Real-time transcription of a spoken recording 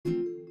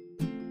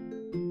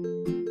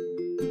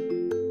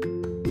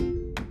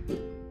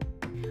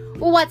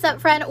What's up,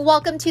 friend?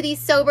 Welcome to the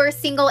Sober,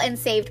 Single, and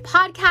Saved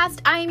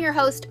podcast. I am your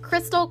host,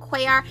 Crystal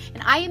Cuellar,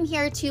 and I am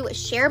here to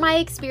share my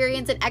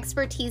experience and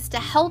expertise to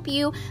help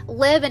you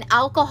live an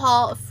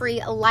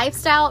alcohol-free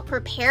lifestyle,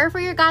 prepare for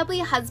your godly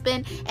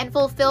husband, and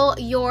fulfill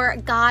your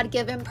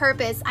God-given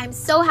purpose. I'm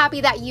so happy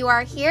that you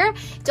are here.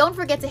 Don't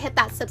forget to hit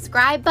that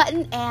subscribe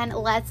button, and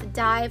let's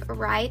dive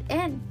right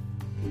in.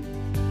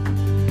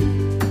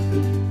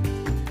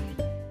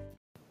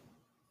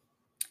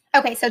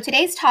 Okay, so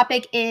today's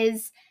topic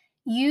is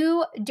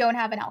you don't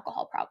have an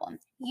alcohol problem.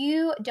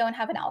 You don't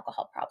have an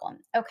alcohol problem.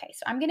 Okay,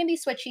 so I'm going to be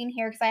switching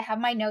here because I have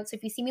my notes.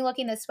 If you see me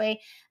looking this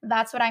way,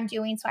 that's what I'm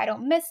doing so I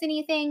don't miss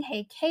anything.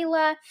 Hey,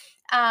 Kayla.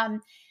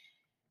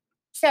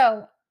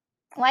 So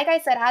like I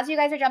said, as you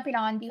guys are jumping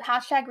on, do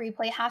hashtag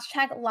replay,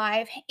 hashtag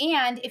live.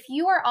 And if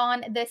you are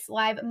on this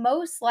live,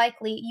 most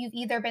likely you've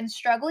either been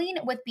struggling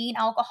with being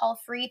alcohol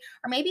free,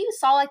 or maybe you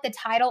saw like the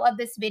title of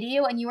this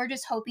video and you were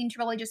just hoping to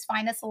really just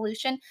find a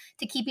solution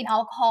to keeping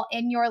alcohol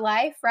in your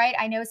life, right?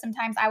 I know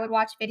sometimes I would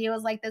watch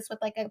videos like this with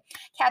like a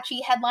catchy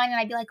headline and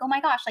I'd be like, oh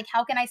my gosh, like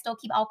how can I still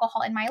keep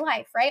alcohol in my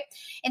life, right?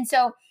 And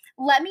so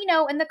let me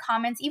know in the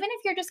comments, even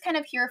if you're just kind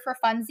of here for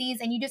funsies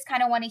and you just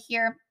kind of want to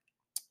hear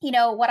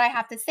what I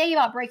have to say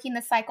about breaking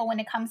the cycle when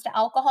it comes to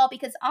alcohol,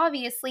 because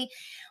obviously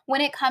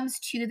when it comes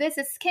to this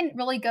can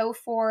really go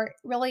for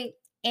really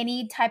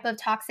any type of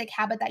toxic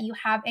habit that you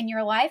have in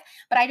your life.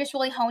 But I just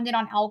really honed in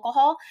on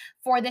alcohol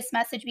for this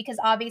message because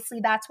obviously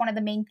that's one of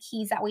the main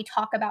keys that we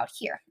talk about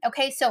here.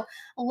 Okay, so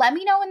let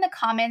me know in the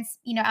comments,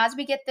 as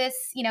we get this,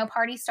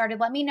 party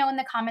started, let me know in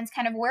the comments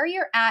kind of where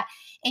you're at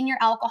in your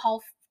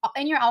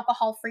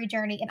alcohol-free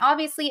journey. And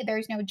obviously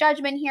there's no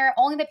judgment here.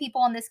 Only the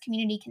people in this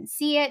community can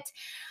see it.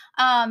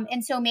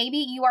 And so maybe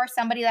you are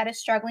somebody that is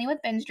struggling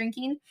with binge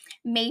drinking.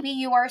 Maybe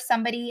you are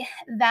somebody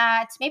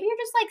that maybe you're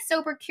just like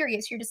sober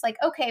curious. You're just like,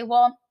 okay,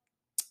 well,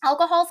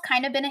 alcohol's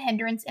kind of been a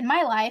hindrance in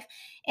my life,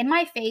 in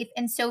my faith,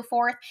 and so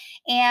forth.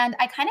 And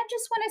I kind of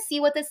just want to see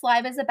what this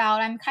live is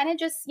about. I'm kind of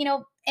just,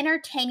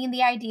 entertaining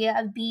the idea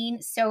of being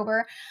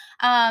sober.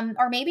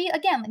 Or maybe,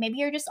 again, maybe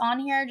you're just on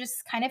here,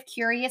 just kind of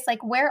curious,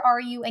 like, where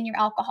are you in your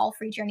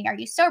alcohol-free journey? Are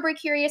you sober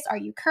curious? Are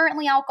you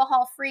currently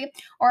alcohol-free?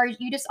 Or are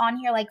you just on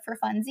here like for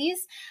funsies?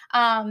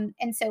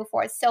 And so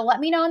forth. So let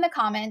me know in the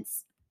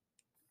comments.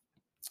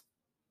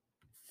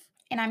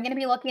 And I'm going to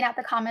be looking at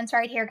the comments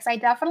right here because I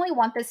definitely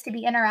want this to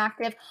be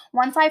interactive.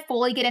 Once I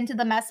fully get into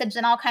the message,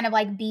 then I'll kind of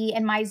like be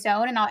in my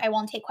zone and I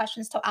won't take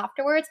questions till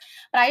afterwards.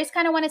 But I just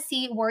kind of want to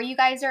see where you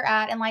guys are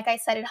at. And like I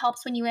said, it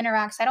helps when you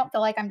interact. So I don't feel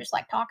like I'm just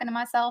like talking to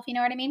myself. You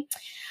know what I mean?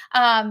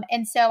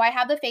 And so I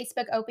have the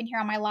Facebook open here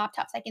on my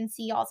laptop so I can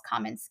see y'all's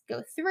comments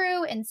go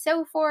through and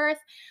so forth.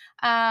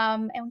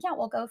 And yeah,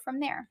 we'll go from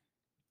there.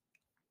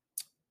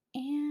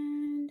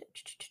 And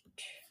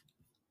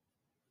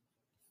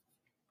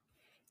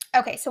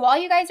okay, so while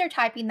you guys are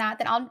typing that,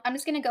 then I'm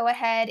just going to go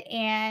ahead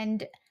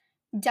and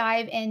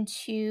dive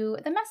into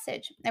the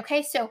message.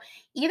 Okay, so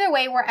either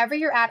way, wherever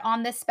you're at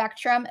on this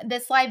spectrum,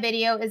 this live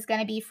video is going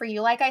to be for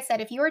you. Like I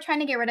said, if you are trying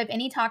to get rid of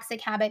any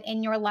toxic habit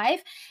in your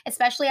life,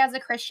 especially as a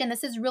Christian,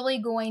 this is really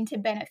going to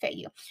benefit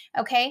you.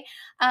 Okay.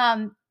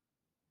 And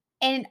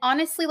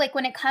honestly, like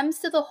when it comes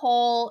to the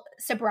whole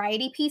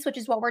sobriety piece, which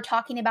is what we're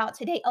talking about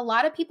today, a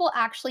lot of people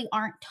actually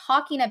aren't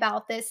talking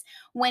about this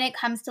when it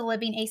comes to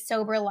living a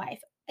sober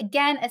life.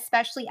 Again,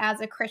 especially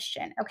as a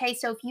Christian. Okay.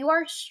 So if you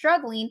are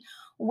struggling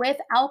with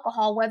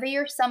alcohol, whether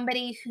you're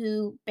somebody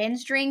who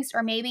binge drinks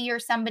or maybe you're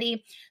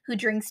somebody who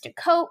drinks to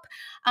cope,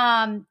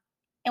 and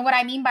what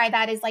I mean by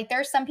that is like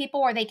there's some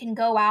people where they can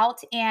go out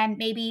and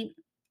maybe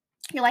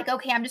you're like,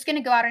 okay, I'm just going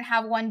to go out and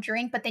have one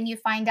drink. But then you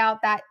find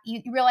out that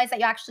you realize that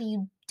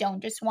you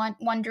don't just want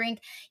one drink.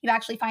 You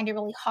actually find it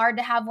really hard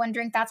to have one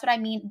drink. That's what I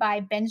mean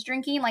by binge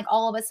drinking. Like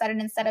all of a sudden,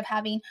 instead of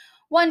having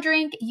one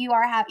drink,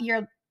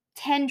 you're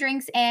 10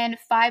 drinks in,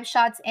 5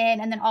 shots in,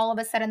 and then all of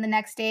a sudden the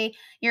next day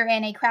you're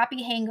in a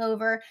crappy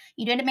hangover.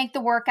 You didn't make the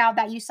workout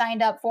that you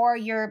signed up for.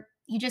 You're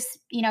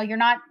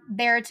not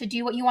there to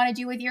do what you want to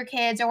do with your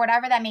kids or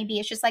whatever that may be.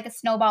 It's just like a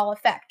snowball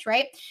effect,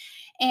 right?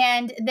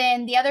 And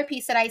then the other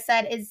piece that I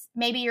said is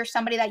maybe you're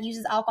somebody that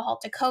uses alcohol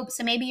to cope.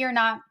 So maybe you're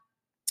not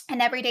an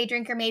everyday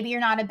drinker, maybe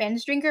you're not a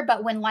binge drinker,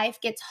 but when life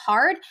gets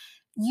hard,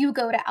 you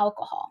go to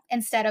alcohol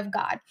instead of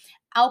God.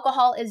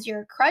 Alcohol is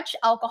your crutch.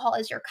 Alcohol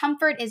is your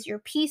comfort, is your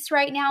peace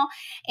right now.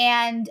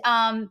 And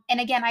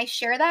again, I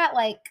share that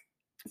like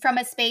from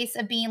a space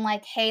of being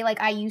like, hey, like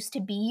I used to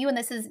be you,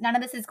 and none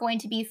of this is going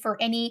to be for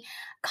any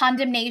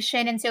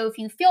condemnation. And so if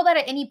you feel that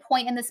at any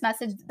point in this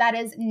message, that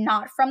is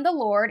not from the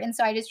Lord. And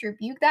so I just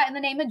rebuke that in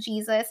the name of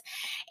Jesus.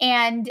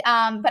 And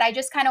but I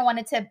just kind of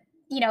wanted to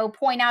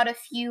point out a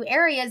few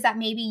areas that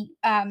maybe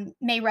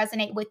may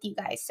resonate with you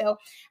guys. So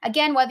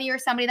again, whether you're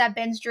somebody that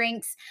binge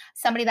drinks,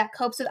 somebody that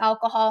copes with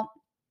alcohol,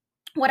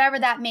 whatever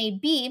that may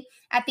be,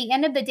 at the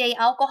end of the day,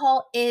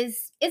 alcohol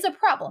is a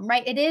problem,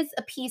 right? It is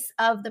a piece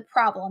of the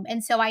problem.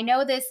 And so I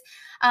know this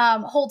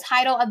whole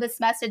title of this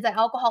message that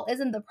alcohol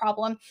isn't the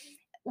problem.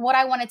 what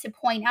I wanted to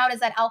point out is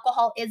that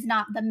alcohol is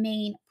not the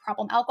main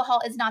problem.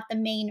 Alcohol is not the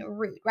main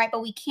root, right?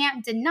 But we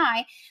can't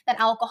deny that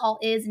alcohol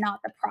is not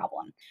the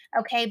problem.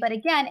 Okay. But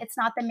again, it's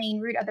not the main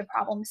root of the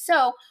problem.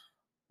 So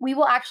we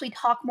will actually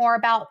talk more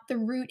about the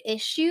root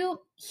issue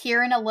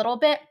here in a little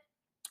bit.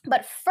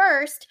 But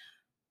first,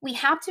 we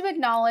have to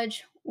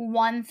acknowledge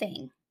one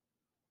thing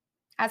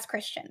as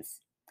Christians,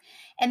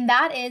 and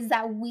that is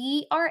that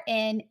we are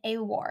in a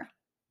war,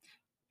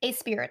 a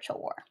spiritual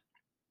war.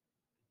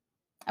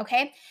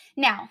 Okay.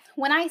 Now,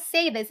 when I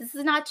say this, this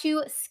is not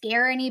to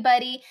scare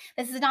anybody.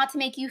 This is not to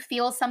make you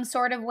feel some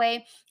sort of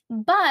way.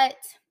 But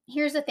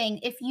here's the thing,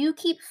 if you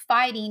keep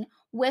fighting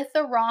with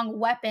the wrong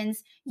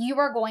weapons, you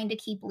are going to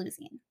keep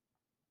losing,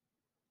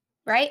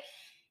 right?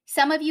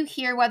 Some of you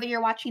here, whether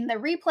you're watching the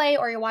replay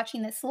or you're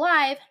watching this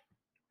live,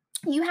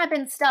 you have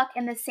been stuck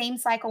in the same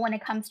cycle when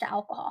it comes to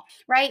alcohol,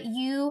 right?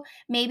 You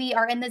maybe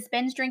are in this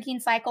binge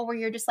drinking cycle where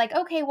you're just like,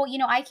 okay, well,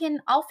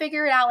 I'll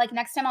figure it out. Like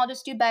next time I'll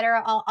just do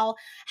better. I'll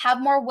have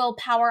more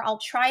willpower. I'll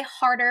try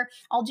harder.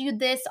 I'll do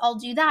this, I'll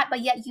do that. But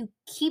yet you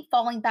keep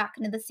falling back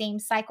into the same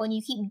cycle and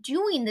you keep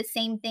doing the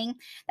same thing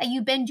that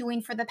you've been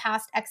doing for the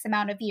past X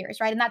amount of years,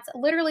 right? And that's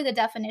literally the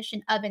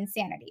definition of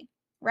insanity,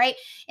 right?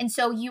 And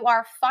so you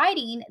are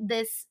fighting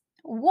this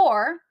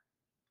war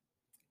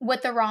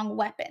with the wrong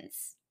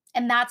weapons.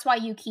 And that's why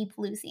you keep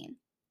losing.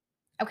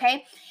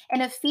 Okay.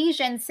 In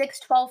Ephesians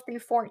 6:12 through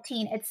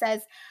 14, it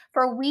says,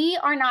 "For we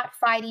are not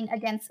fighting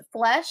against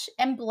flesh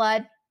and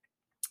blood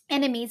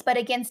enemies, but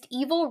against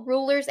evil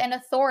rulers and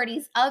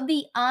authorities of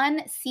the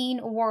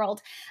unseen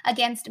world,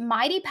 against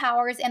mighty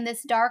powers in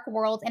this dark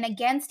world, and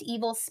against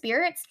evil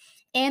spirits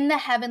in the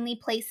heavenly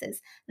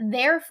places.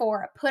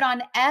 Therefore, put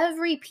on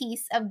every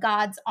piece of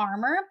God's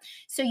armor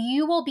so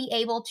you will be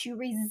able to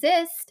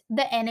resist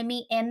the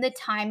enemy in the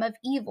time of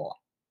evil.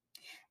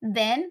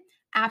 Then,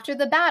 after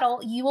the battle,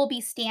 you will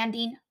be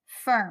standing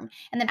firm."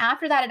 And then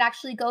after that, it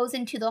actually goes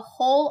into the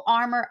whole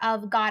armor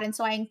of God. And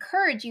so I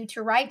encourage you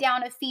to write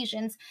down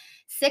Ephesians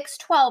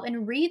 6:12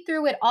 and read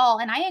through it all.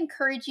 And I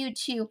encourage you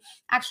to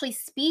actually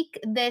speak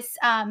this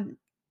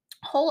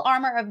whole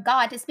armor of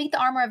God, to speak the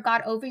armor of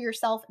God over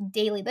yourself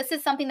daily. This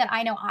is something that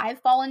I know I've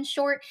fallen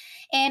short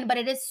in, but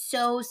it is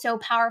so, so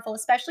powerful,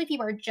 especially if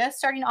you are just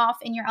starting off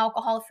in your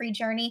alcohol free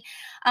journey.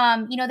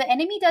 The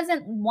enemy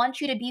doesn't want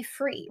you to be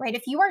free, right?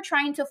 If you are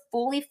trying to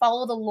fully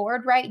follow the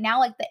Lord right now,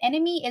 like the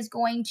enemy is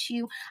going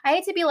to, I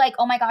hate to be like,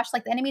 oh my gosh,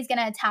 like the enemy is going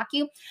to attack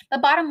you.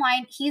 But bottom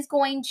line, you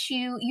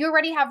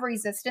already have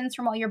resistance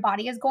from what your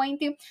body is going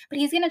through, but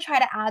he's going to try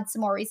to add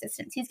some more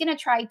resistance. He's going to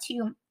try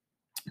to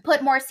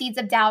put more seeds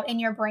of doubt in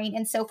your brain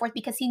and so forth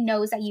because he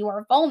knows that you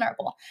are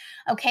vulnerable.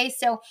 Okay,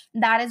 so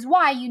that is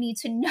why you need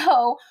to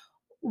know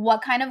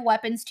what kind of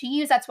weapons to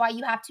use. That's why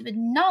you have to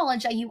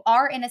acknowledge that you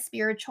are in a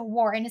spiritual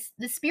war. And it's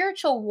the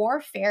spiritual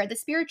warfare, the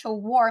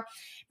spiritual war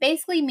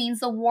basically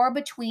means the war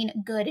between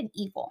good and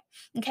evil.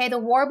 Okay, the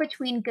war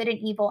between good and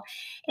evil.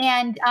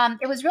 And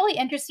it was really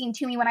interesting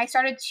to me when I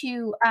started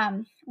to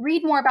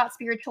read more about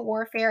spiritual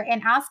warfare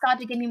and ask God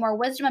to give me more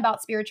wisdom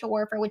about spiritual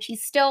warfare, which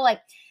He's still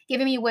like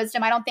giving me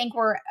wisdom. I don't think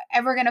we're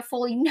ever going to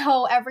fully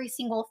know every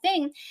single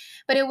thing,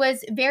 but it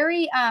was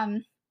very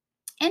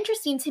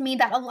interesting to me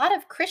that a lot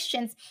of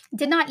Christians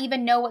did not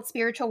even know what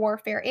spiritual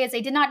warfare is.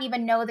 They did not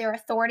even know their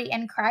authority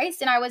in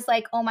Christ. And I was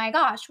like, oh my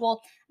gosh,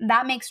 well,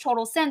 that makes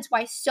total sense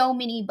why so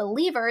many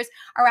believers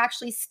are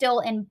actually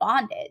still in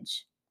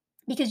bondage.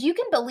 Because you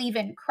can believe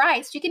in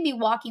Christ, you can be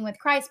walking with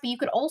Christ, but you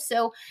could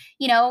also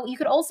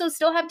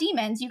still have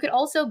demons. You could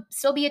also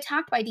still be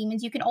attacked by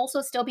demons. You can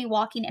also still be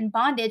walking in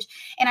bondage.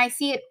 And I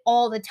see it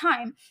all the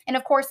time. And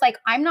of course, like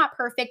I'm not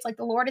perfect. Like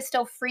the Lord is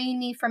still freeing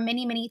me from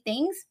many, many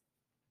things.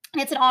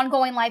 It's an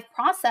ongoing life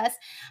process,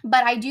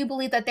 but I do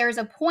believe that there's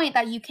a point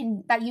that you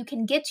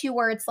can get to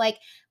where it's like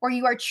where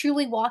you are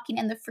truly walking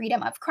in the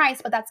freedom of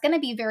Christ, but that's going to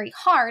be very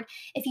hard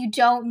if you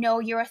don't know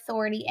your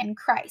authority in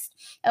Christ.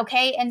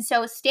 Okay, and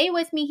so stay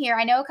with me here.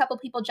 I know a couple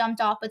people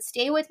jumped off, but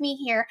stay with me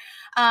here,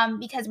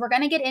 because we're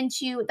going to get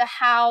into the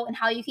how and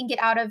how you can get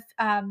out of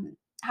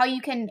how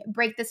you can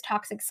break this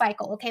toxic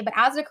cycle. Okay, but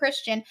as a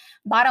Christian,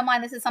 bottom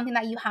line, this is something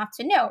that you have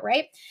to know,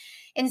 right?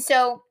 And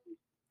so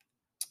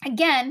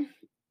again,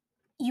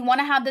 you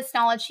want to have this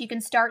knowledge so you can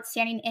start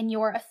standing in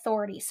your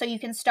authority. So you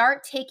can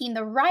start taking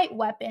the right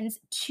weapons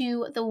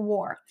to the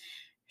war.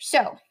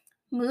 So,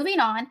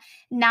 moving on,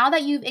 now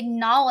that you've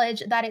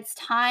acknowledged that it's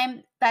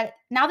time that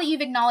now that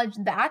you've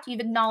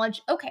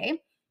acknowledged, okay,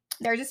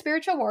 there's a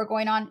spiritual war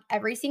going on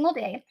every single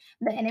day.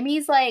 The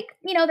enemy's like,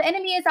 the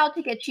enemy is out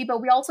to get you,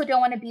 but we also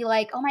don't want to be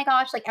like, oh my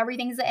gosh, like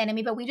everything's the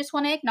enemy, but we just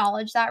want to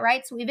acknowledge that,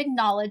 right? So we've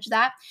acknowledged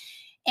that.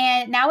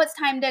 And now it's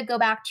time to go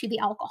back to the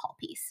alcohol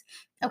piece.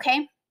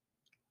 Okay?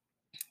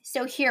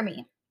 So hear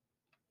me.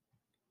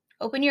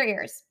 Open your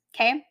ears,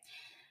 okay?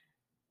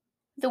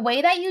 The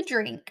way that you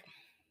drink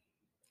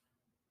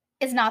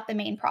is not the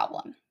main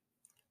problem.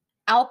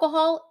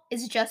 Alcohol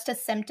is just a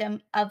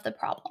symptom of the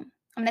problem.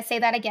 I'm going to say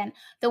that again.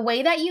 The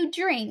way that you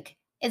drink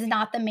is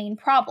not the main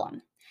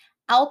problem.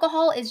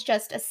 Alcohol is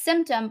just a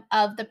symptom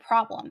of the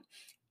problem.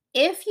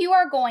 If you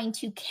are going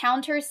to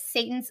counter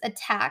Satan's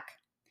attack,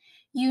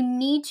 You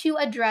need to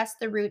address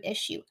the root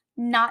issue,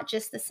 not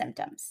just the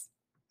symptoms.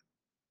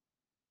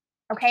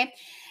 Okay.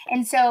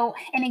 And so,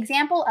 an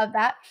example of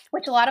that,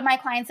 which a lot of my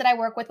clients that I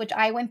work with, which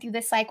I went through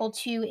this cycle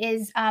too,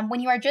 is when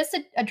you are just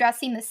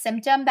addressing the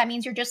symptom, that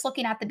means you're just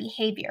looking at the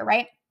behavior,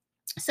 right?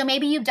 So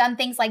maybe you've done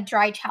things like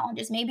dry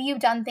challenges. Maybe you've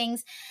done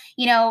things,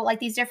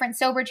 like these different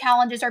sober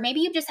challenges, or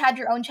maybe you've just had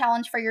your own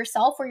challenge for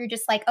yourself where you're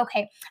just like,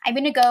 okay, I'm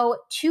going to go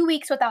 2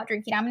 weeks without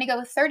drinking. I'm going to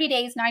go 30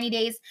 days, 90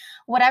 days,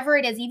 whatever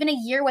it is, even a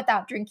year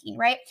without drinking,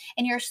 right?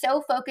 And you're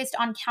so focused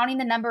on counting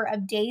the number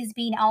of days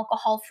being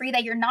alcohol free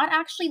that you're not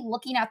actually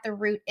looking at the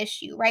root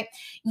issue, right?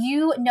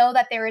 You know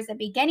that there is a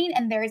beginning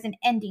and there is an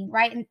ending,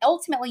 right? And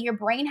ultimately, your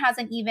brain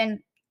doesn't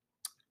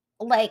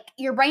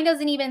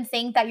even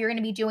think that you're going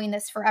to be doing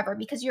this forever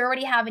because you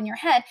already have in your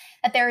head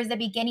that there is a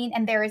beginning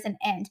and there is an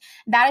end.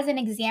 That is an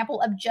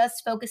example of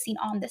just focusing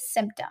on the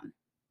symptom.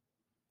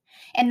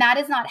 And that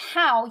is not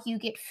how you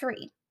get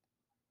free.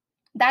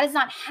 That is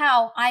not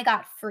how I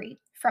got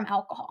free from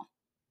alcohol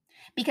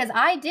because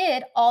I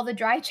did all the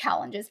dry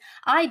challenges.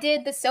 I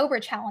did the sober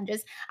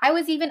challenges. I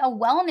was even a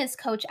wellness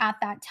coach at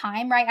that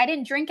time, right? I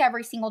didn't drink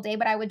every single day,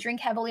 but I would drink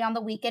heavily on the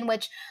weekend,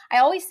 which I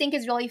always think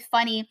is really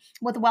funny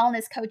with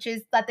wellness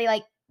coaches that they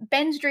like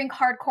binge drink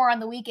hardcore on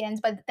the weekends,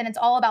 but then it's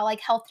all about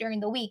like health during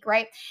the week,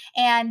 right?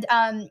 And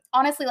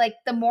honestly, like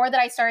the more that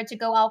I started to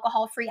go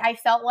alcohol free, I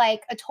felt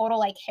like a total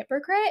like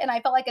hypocrite and I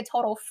felt like a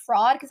total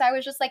fraud because I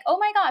was just like, oh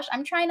my gosh,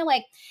 I'm trying to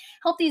like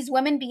help these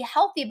women be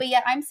healthy, but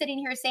yet I'm sitting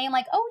here saying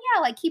like, oh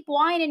yeah, like keep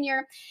wine in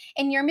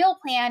your meal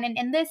plan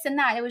and this and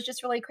that. It was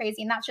just really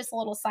crazy. And that's just a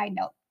little side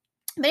note.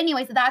 But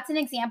anyways, that's an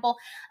example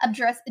of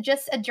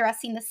just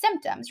addressing the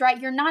symptoms, right?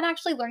 You're not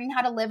actually learning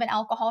how to live an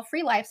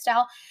alcohol-free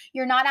lifestyle.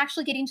 You're not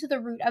actually getting to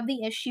the root of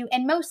the issue,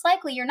 and most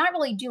likely you're not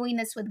really doing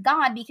this with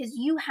God because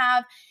you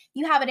have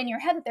it in your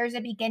head that there's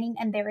a beginning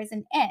and there is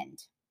an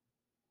end.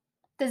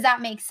 Does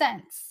that make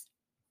sense?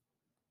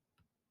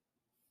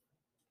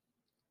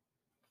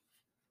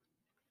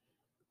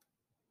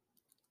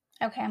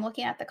 Okay, I'm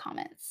looking at the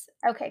comments.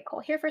 Okay,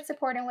 cool. Here for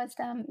support and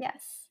wisdom.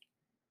 Yes.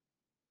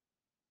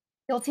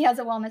 Guilty as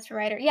a wellness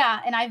provider.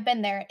 Yeah, and I've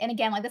been there. And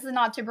again, like this is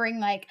not to bring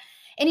like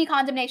any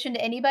condemnation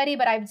to anybody,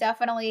 but I've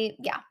definitely,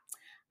 yeah,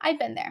 I've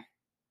been there.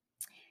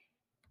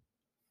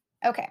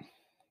 Okay.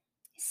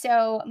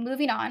 So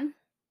moving on.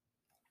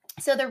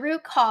 So the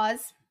root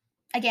cause,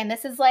 again,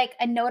 this is like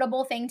a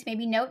notable thing to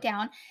maybe note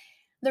down.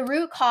 The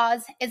root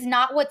cause is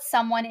not what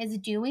someone is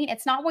doing.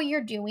 It's not what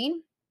you're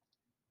doing,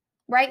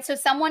 right? So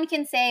someone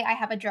can say, I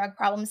have a drug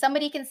problem.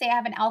 Somebody can say, I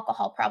have an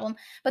alcohol problem.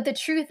 But the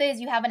truth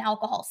is, you have an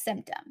alcohol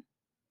symptom.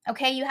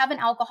 Okay. You have an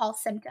alcohol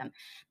symptom.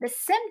 The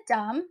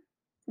symptom,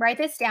 write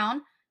this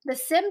down. The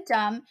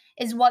symptom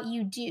is what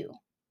you do.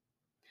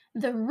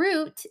 The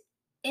root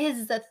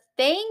is the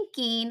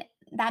thinking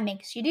that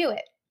makes you do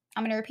it.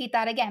 I'm going to repeat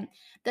that again.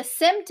 The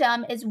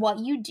symptom is what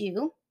you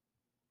do.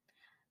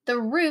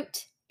 The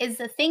root is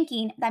the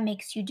thinking that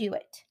makes you do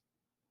it.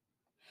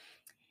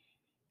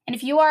 And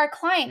if you are a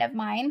client of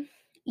mine,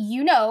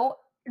 you know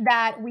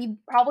that we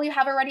probably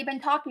have already been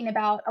talking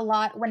about a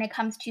lot when it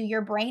comes to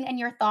your brain and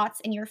your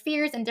thoughts and your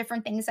fears and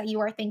different things that you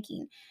are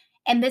thinking.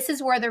 And this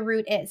is where the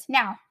root is.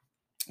 Now,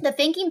 the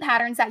thinking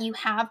patterns that you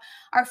have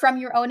are from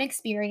your own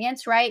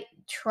experience, right?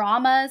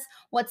 Traumas,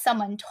 what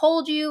someone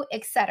told you,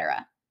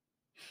 etc.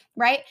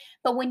 Right?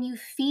 But when you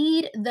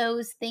feed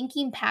those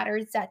thinking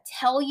patterns that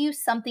tell you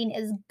something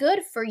is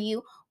good for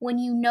you when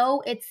you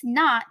know it's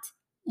not,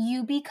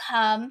 you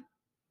become,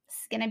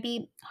 it's going to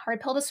be a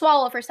hard pill to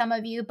swallow for some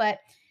of you, but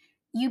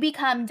you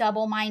become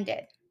double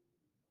minded.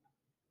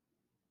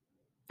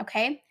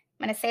 Okay?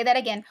 I'm going to say that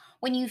again.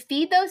 When you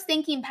feed those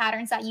thinking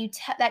patterns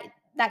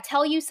that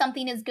tell you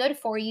something is good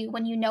for you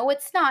when you know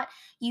it's not,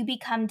 you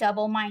become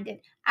double minded.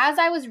 As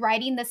I was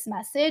writing this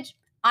message,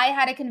 I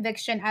had a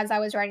conviction as I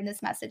was writing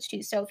this message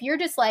too. So if you're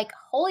just like,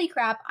 "Holy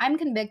crap, I'm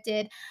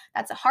convicted."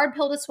 That's a hard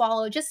pill to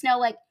swallow. Just know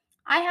like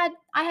I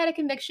had a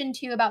conviction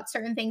too about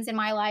certain things in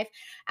my life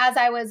as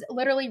I was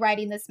literally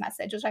writing this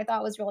message, which I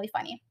thought was really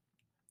funny.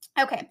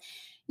 Okay.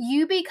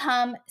 You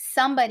become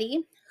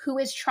somebody who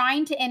is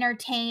trying to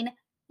entertain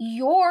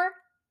your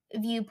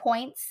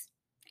viewpoints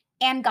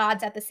and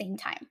God's at the same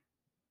time.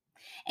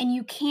 And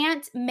you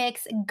can't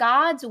mix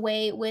God's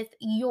way with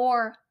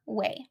your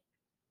way.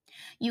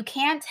 You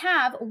can't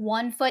have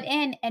one foot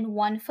in and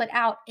one foot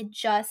out. It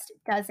just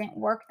doesn't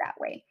work that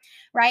way.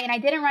 Right. And I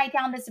didn't write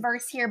down this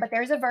verse here, but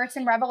there's a verse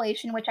in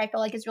Revelation, which I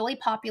feel like is really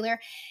popular.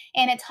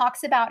 And it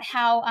talks about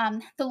how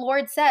the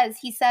Lord says,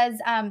 He says,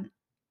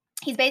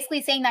 He's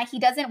basically saying that he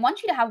doesn't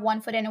want you to have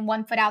one foot in and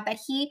one foot out, that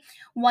he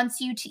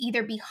wants you to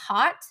either be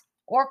hot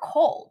or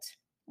cold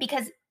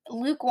because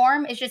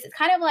lukewarm is just, it's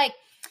kind of like,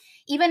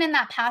 even in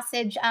that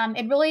passage,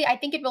 I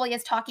think it really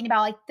is talking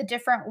about like the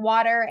different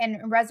water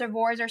and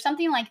reservoirs or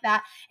something like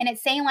that. And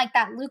it's saying like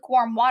that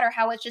lukewarm water,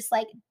 how it's just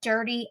like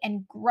dirty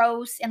and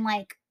gross and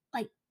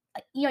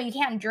you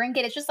can't drink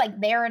it. It's just like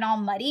there and all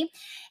muddy.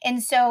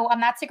 And so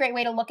that's a great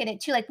way to look at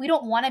it too. Like we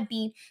don't want to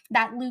be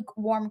that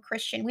lukewarm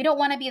Christian. We don't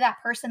want to be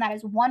that person that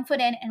is one foot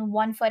in and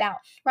one foot out,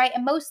 right?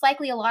 And most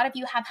likely a lot of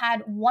you have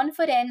had one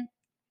foot in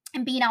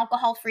and being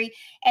alcohol free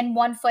and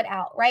 1 foot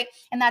out, right?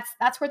 And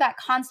that's where that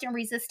constant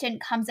resistance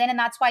comes in, and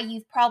that's why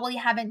you've probably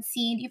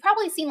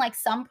seen like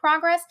some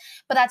progress,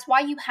 but that's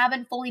why you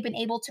haven't fully been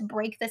able to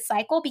break the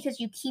cycle, because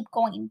you keep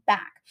going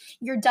back.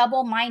 You're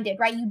double minded,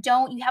 right? You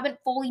haven't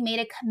fully made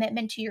a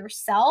commitment to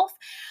yourself,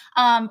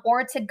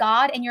 or to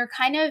God, and you're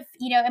kind of,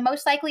 and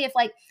most likely if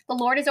like the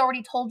Lord has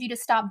already told you to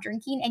stop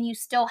drinking and you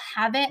still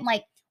haven't,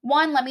 like,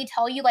 one, let me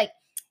tell you, like,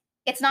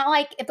 it's not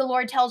like if the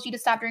Lord tells you to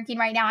stop drinking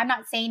right now, I'm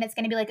not saying it's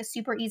going to be like a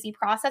super easy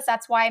process.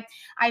 That's why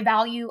I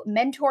value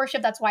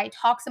mentorship. That's why I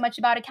talk so much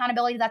about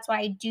accountability. That's why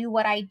I do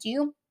what I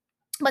do.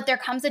 But there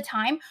comes a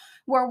time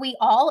where we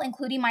all,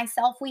 including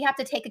myself, we have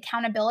to take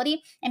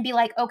accountability and be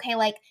like, okay,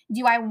 like,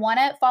 do I want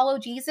to follow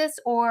Jesus,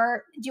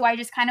 or do I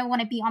just kind of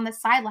want to be on the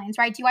sidelines,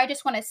 right? Do I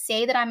just want to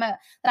say that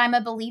I'm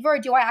a believer, or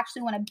do I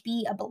actually want to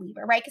be a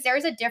believer, right? Because there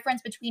is a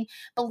difference between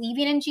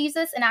believing in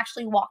Jesus and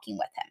actually walking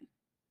with him,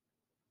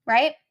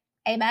 right?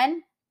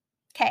 Amen.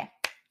 Okay.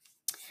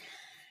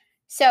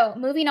 So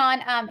moving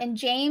on, in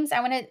James, I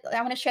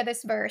want to share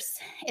this verse.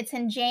 It's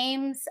in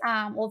James,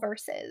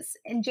 verses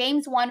in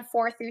James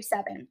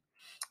 1:4-7.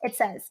 It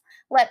says,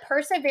 "Let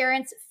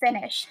perseverance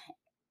finish.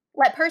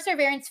 Let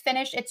perseverance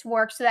finish its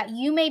work, so that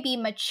you may be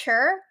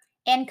mature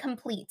and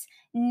complete,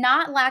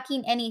 not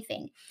lacking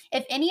anything.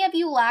 If any of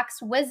you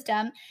lacks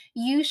wisdom,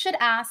 you should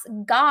ask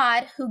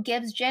God, who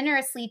gives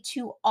generously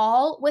to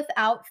all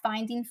without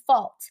finding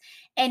fault,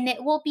 and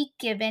it will be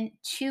given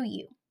to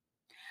you.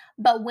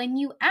 But when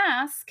you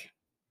ask,"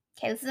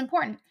 okay, this is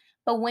important.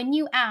 "But when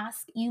you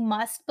ask, you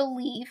must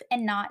believe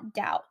and not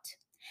doubt.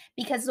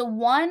 Because the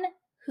one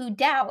who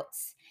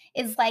doubts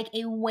is like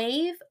a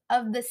wave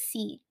of the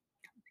sea,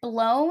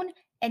 blown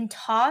and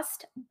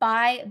tossed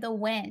by the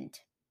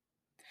wind.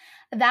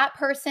 That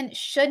person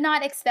should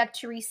not expect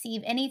to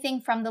receive anything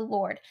from the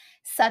Lord.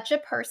 Such a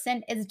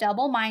person is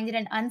double minded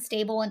and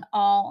unstable in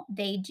all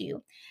they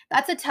do."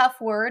 That's a tough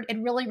word. It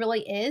really,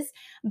 really is.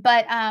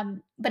 But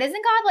isn't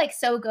God like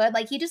so good?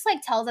 Like he just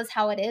like tells us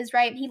how it is,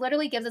 right? He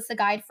literally gives us a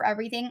guide for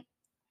everything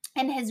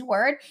in his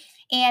word.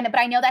 But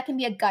I know that can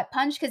be a gut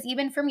punch, because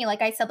even for me,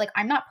 like I said, like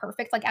I'm not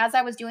perfect. Like as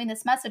I was doing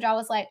this message, I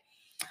was like,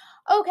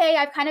 okay,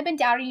 I've kind of been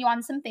doubting you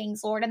on some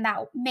things, Lord, and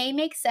that may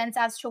make sense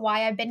as to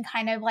why I've been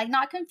kind of like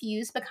not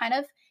confused, but kind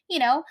of,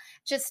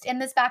 just in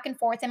this back and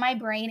forth in my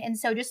brain. And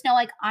so just know,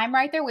 like, I'm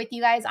right there with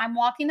you guys. I'm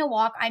walking the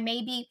walk. I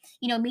may be,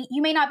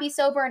 you may not be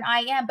sober and I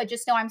am, but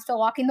just know I'm still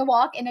walking the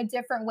walk in a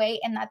different way,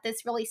 and that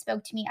this really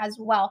spoke to me as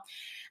well.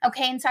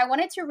 Okay. And so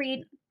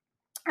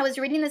I was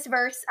reading these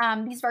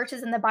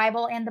verses in the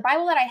Bible, and the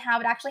Bible that I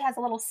have, it actually has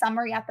a little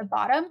summary at the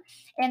bottom.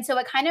 And so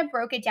it kind of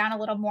broke it down a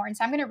little more. And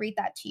so I'm going to read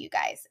that to you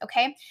guys.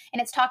 Okay.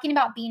 And it's talking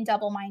about being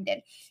double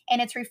minded,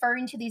 and it's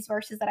referring to these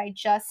verses that I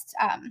just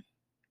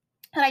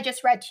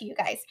read to you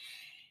guys.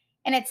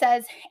 And it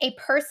says, "A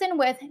person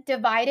with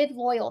divided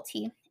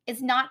loyalty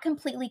is not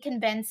completely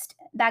convinced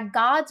that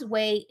God's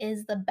way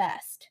is the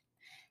best.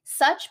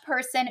 Such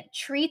person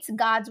treats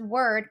God's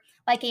word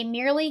like a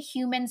merely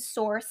human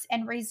source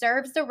and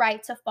reserves the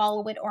right to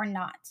follow it or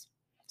not."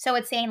 So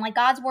it's saying like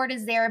God's word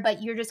is there,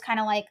 but you're just kind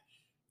of like,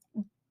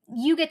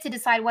 you get to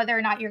decide whether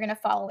or not you're going to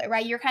follow it,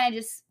 right? You're kind of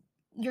just,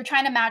 you're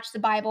trying to match the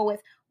Bible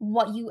with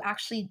what you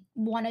actually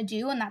want to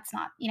do, and that's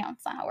not,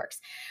 it's not how it works.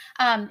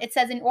 It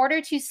says, "In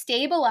order to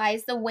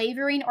stabilize the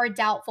wavering or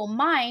doubtful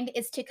mind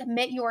is to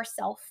commit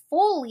yourself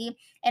fully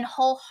and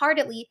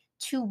wholeheartedly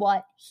to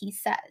what he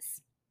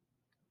says."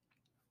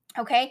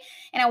 Okay.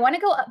 And I want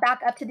to go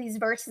back up to these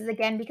verses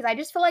again, because I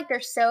just feel like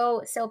they're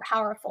so, so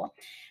powerful.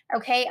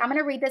 Okay. I'm going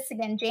to read this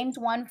again. James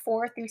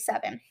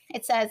 1:4-7.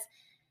 It says,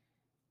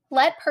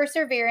 "Let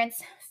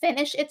perseverance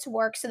finish its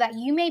work, so that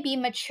you may be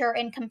mature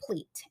and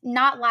complete,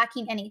 not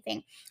lacking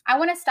anything." I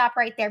want to stop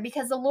right there,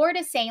 because the Lord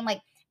is saying,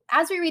 like,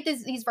 as we read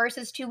these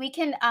verses too, we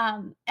can,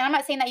 and I'm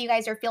not saying that you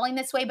guys are feeling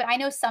this way, but I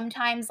know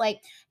sometimes,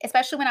 like,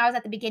 especially when I was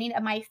at the beginning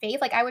of my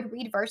faith, like, I would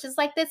read verses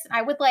like this, and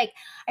I'd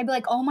be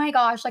like, oh my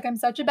gosh, like, I'm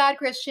such a bad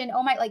Christian.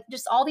 Oh my, like,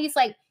 just all these,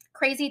 like,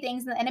 crazy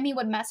things, and the enemy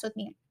would mess with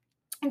me.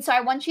 And so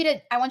I want you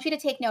to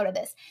take note of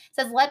this. It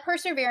says, "Let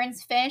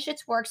perseverance finish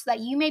its work, so that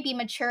you may be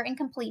mature and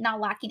complete,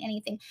 not lacking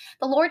anything."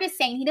 The Lord is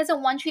saying he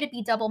doesn't want you to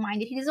be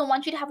double-minded. He doesn't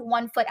want you to have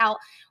 1 foot out,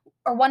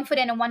 or 1 foot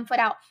in and 1 foot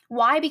out.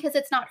 Why? Because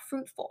it's not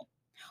fruitful.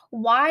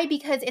 Why?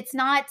 Because it's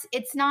not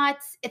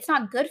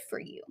good for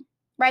you.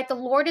 Right? The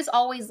Lord is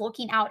always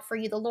looking out for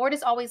you. The Lord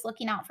is always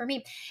looking out for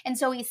me. And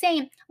so he's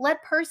saying,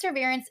 let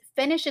perseverance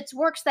finish its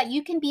work, so that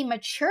you can be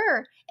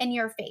mature in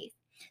your faith.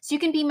 So you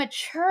can be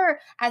mature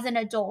as an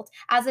adult,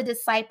 as a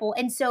disciple,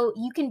 and so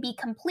you can be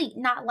complete,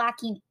 not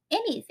lacking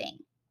anything.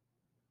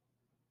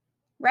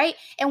 Right?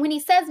 And when he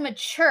says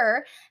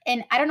mature,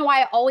 and I don't know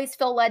why I always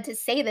feel led to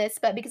say this,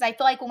 but because I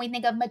feel like when we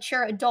think of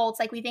mature adults,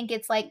 like we think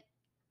it's like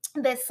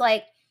this,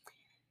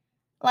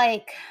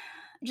 like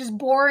just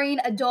boring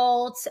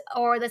adult,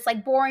 or this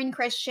like boring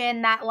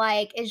Christian that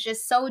like is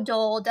just so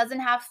dull, doesn't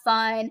have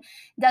fun,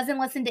 doesn't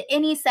listen to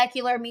any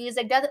secular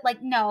music, doesn't,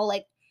 like, no,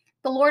 like,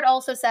 the Lord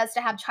also says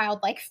to have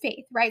childlike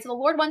faith, right? So the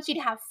Lord wants you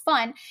to have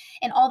fun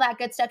and all that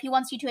good stuff. He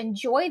wants you to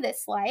enjoy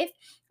this life,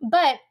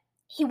 but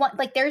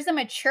Like there's a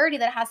maturity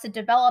that has to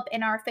develop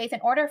in our faith in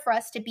order for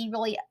us to be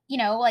really,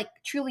 like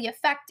truly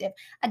effective.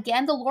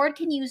 Again, the Lord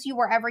can use you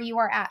wherever you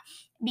are at,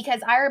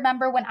 because I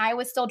remember when I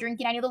was still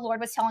drinking, I knew the Lord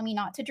was telling me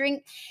not to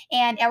drink,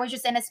 and I was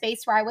just in a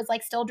space where I was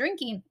like still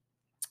drinking.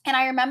 And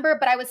I remember,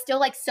 but I was still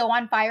like so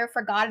on fire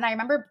for God. And I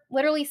remember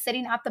literally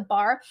sitting at the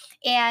bar.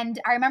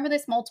 And I remember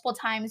this multiple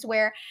times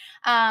where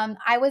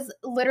I was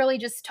literally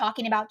just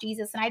talking about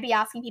Jesus. And I'd be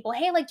asking people,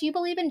 hey, like, do you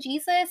believe in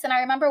Jesus? And I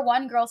remember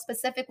one girl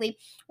specifically,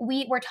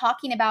 we were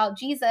talking about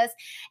Jesus.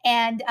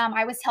 And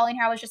I was telling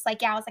her, I was just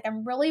like, yeah, I was like,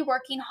 I'm really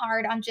working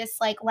hard on just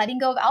like letting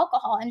go of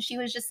alcohol. And she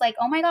was just like,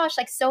 oh my gosh,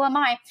 like, so am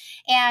I.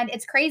 And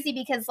it's crazy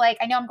because, like,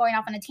 I know I'm going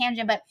off on a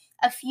tangent, but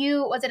a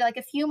few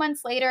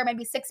months later,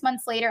 maybe 6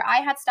 months later,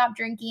 I had stopped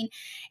drinking,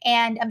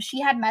 and she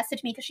had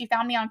messaged me because she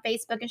found me on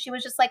Facebook, and she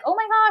was just like, oh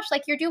my gosh,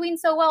 like, you're doing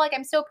so well, like,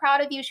 I'm so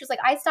proud of you. She was like,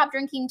 I stopped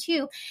drinking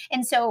too.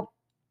 And so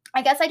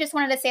I guess I just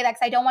wanted to say that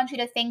because I don't want you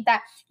to think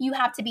that you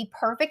have to be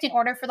perfect in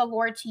order for the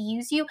Lord to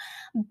use you.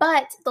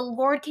 But the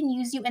Lord can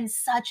use you in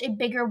such a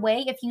bigger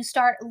way if you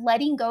start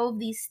letting go of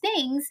these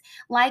things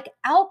like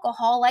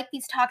alcohol, like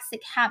these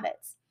toxic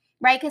habits,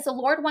 right? Because the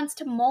Lord wants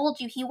to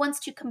mold you, He wants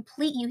to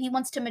complete you, He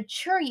wants to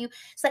mature you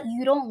so that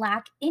you don't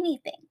lack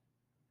anything.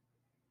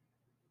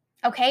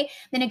 Okay,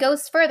 then it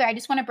goes further. I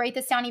just want to break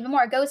this down even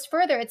more. It goes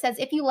further. It says,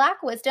 if you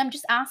lack wisdom,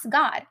 just ask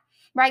God.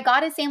 Right?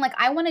 God is saying, like,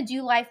 I want to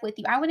do life with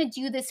you. I want to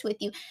do this with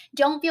you.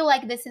 Don't feel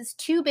like this is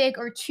too big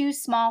or too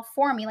small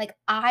for me. Like,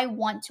 I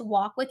want to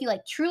walk with you.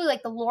 Like, truly,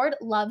 like, the Lord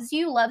loves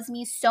you, loves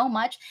me so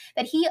much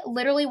that He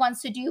literally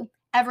wants to do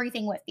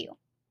everything with you.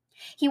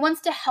 He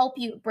wants to help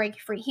you break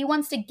free. He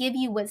wants to give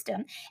you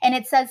wisdom. And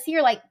it says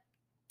here, like,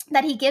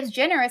 that He gives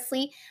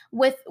generously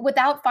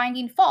without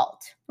finding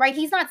fault, right?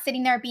 He's not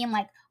sitting there being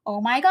like, oh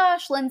my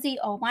gosh, Lindsay,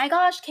 oh my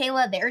gosh,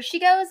 Kayla, there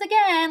she goes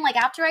again, like,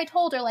 after I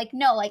told her. Like,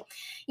 no, like,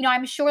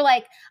 I'm sure,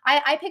 like,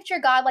 I picture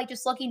God like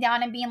just looking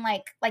down and being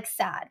like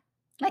sad.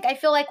 Like, I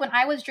feel like when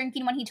I was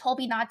drinking, when He told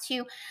me not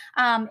to,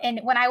 and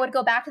when I would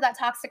go back to that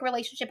toxic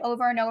relationship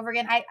over and over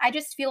again, I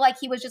just feel like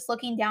He was just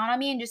looking down on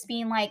me and just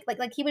being like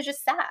He was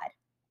just sad.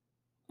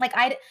 Like,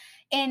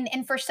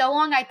 and for so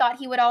long I thought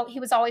he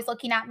was always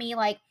looking at me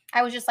like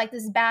I was just like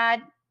this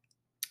bad,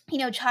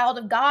 child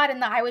of God,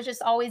 and that I was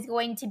just always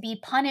going to be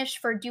punished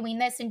for doing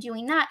this and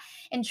doing that.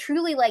 And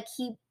truly, like,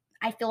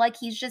 I feel like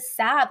He's just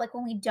sad, like,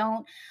 when we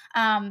don't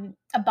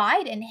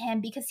abide in Him,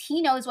 because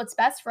He knows what's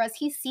best for us.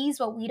 He sees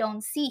what we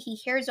don't see. He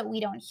hears what we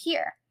don't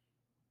hear.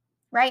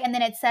 Right. And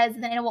then it says,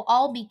 then it will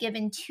all be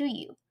given to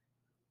you.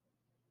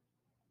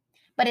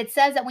 But it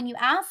says that when you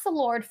ask the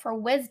Lord for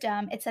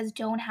wisdom, it says,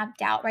 don't have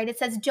doubt, right? It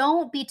says,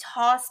 don't be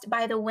tossed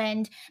by the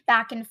wind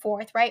back and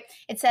forth, right?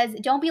 It says,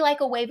 don't be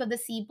like a wave of the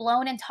sea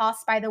blown and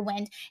tossed by the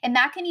wind. And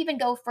that can even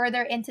go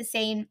further into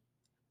saying,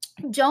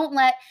 don't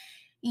let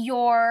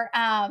your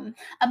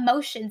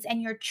emotions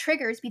and your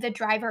triggers be the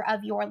driver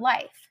of your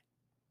life.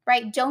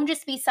 Right? Don't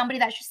just be somebody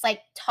that's just like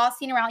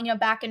tossing around,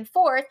 back and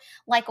forth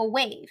like a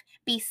wave.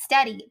 Be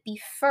steady, be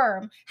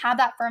firm, have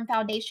that firm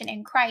foundation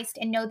in Christ,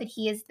 and know that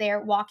He is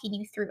there walking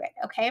you through it.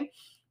 Okay.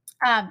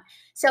 Um,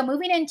 so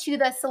moving into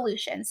the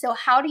solution. So,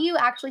 how do you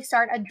actually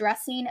start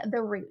addressing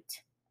the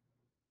root?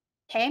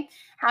 Okay.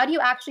 How do you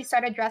actually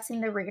start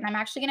addressing the root? And I'm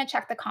actually going to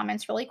check the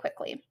comments really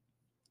quickly,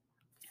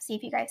 see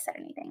if you guys said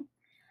anything.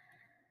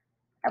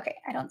 Okay.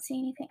 I don't see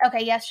anything.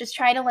 Okay. Yes. Just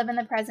try to live in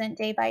the present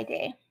day by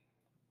day.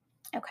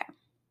 Okay.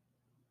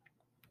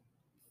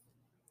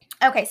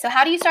 Okay, so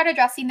how do you start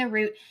addressing the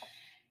root?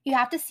 You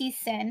have to see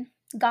sin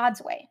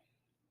God's way.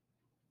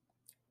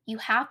 You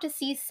have to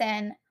see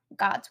sin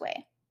God's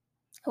way.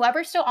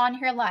 Whoever's still on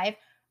here live,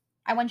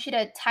 I want you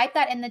to type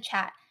that in the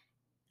chat.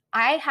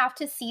 I have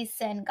to see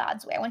sin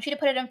God's way. I want you to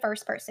put it in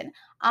first person.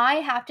 I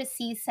have to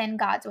see sin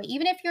God's way.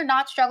 Even if you're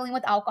not struggling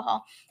with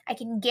alcohol, I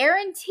can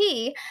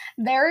guarantee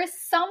there is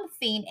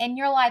something in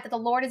your life that the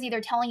Lord is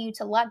either telling you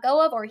to let go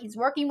of or He's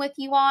working with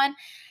you on.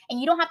 And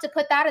you don't have to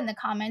put that in the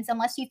comments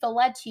unless you feel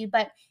led to,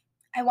 but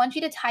I want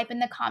you to type in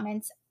the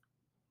comments,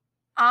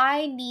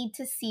 I need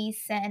to see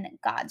sin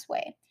God's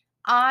way.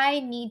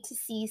 I need to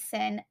see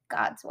sin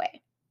God's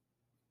way.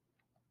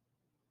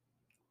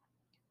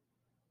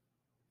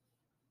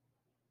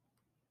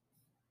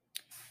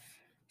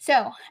 So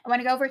I want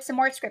to go over some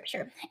more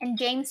scripture. In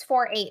James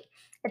 4:8,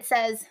 it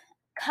says,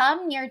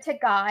 come near to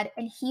God,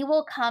 and He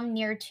will come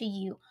near to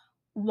you.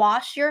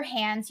 Wash your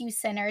hands, you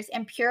sinners,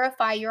 and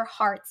purify your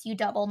hearts, you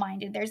double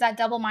minded. There's that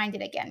double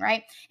minded again,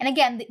 right? And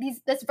again,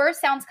 this verse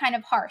sounds kind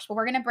of harsh, but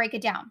we're going to break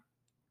it down.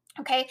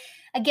 Okay.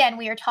 Again,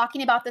 we are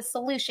talking about the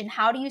solution.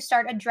 How do you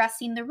start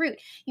addressing the root?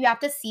 You have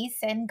to see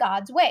sin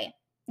God's way.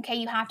 Okay.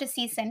 You have to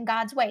see sin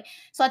God's way.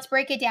 So let's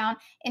break it down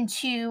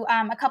into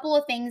a couple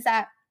of things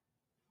that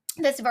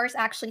this verse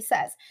actually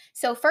says.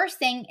 So, first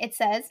thing it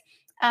says,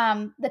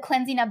 the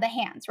cleansing of the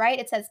hands, right?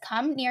 It says,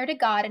 come near to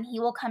God and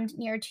He will come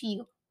near to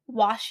you.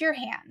 Wash your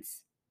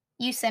hands,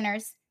 you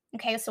sinners.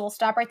 Okay, so we'll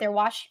stop right there.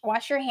 Wash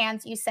your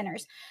hands, you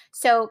sinners.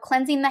 So,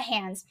 cleansing the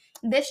hands.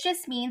 This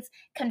just means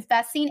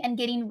confessing and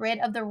getting rid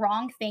of the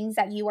wrong things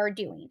that you are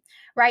doing,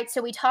 right?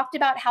 So we talked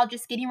about how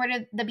just getting rid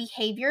of the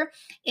behavior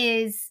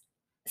is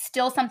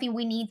still something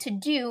we need to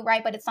do,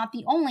 right? But it's not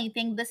the only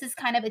thing. This is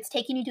kind of, it's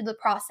taking you through the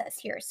process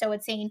here. So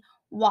it's saying,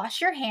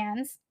 wash your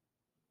hands,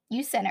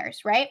 you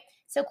sinners, right?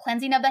 So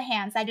cleansing of the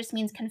hands, that just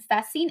means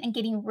confessing and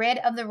getting rid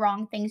of the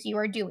wrong things you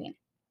are doing.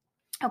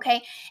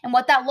 Okay. And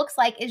what that looks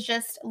like is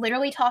just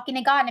literally talking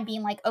to God and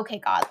being like, okay,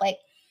 God, like,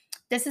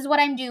 this is what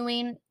I'm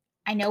doing.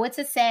 I know it's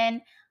a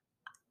sin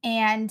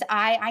and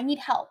I need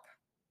help.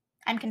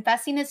 I'm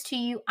confessing this to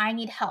you. I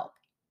need help.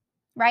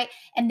 Right.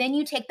 And then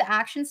you take the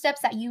action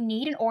steps that you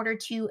need in order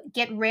to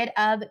get rid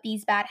of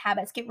these bad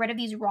habits, get rid of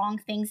these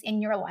wrong things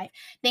in your life.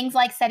 Things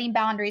like setting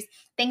boundaries,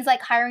 things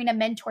like hiring a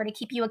mentor to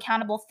keep you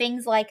accountable,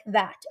 things like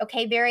that.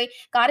 Okay.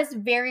 God is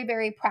very,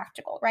 very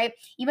practical, right?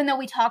 Even though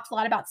we talked a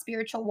lot about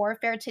spiritual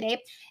warfare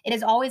today, it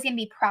is always going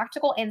to be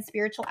practical and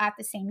spiritual at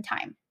the same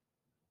time.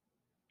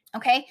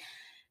 Okay.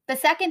 The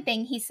second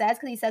thing he says,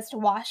 because he says to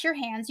wash your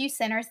hands, you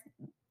sinners,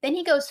 then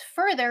he goes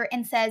further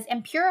and says,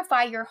 and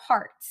purify your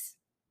hearts.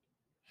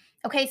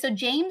 Okay, so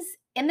James,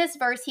 in this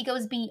verse, he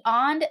goes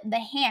beyond the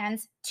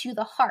hands to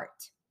the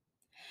heart.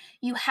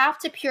 You have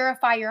to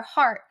purify your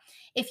heart.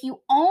 If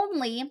you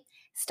only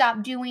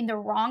stop doing the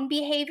wrong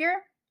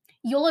behavior,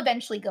 you'll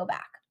eventually go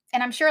back.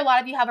 And I'm sure a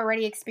lot of you have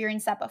already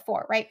experienced that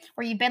before, right?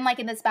 Where you've been like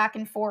in this back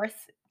and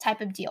forth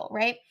type of deal,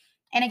 right?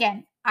 And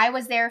again, I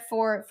was there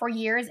for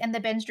years in the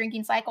binge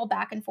drinking cycle,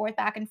 back and forth,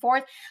 back and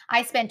forth.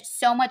 I spent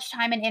so much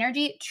time and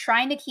energy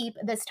trying to keep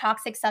this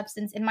toxic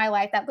substance in my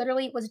life that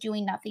literally was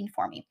doing nothing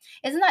for me.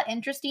 Isn't that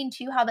interesting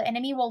too, how the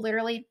enemy will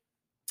literally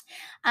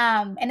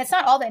and it's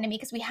not all the enemy,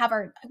 because we have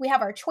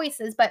our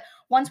choices, but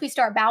once we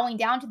start bowing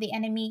down to the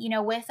enemy,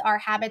 with our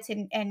habits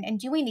and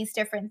doing these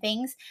different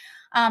things,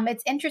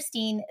 it's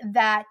interesting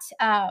that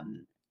oh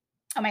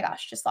my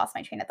gosh, just lost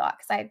my train of thought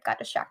because I got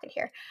distracted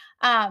here.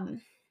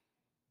 um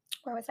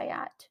where was I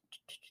at?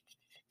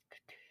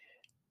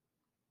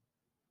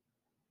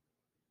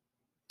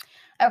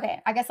 Okay,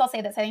 I guess I'll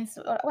say this. I think this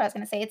is what I was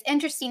going to say. It's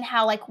interesting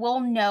how, like, we'll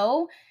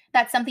know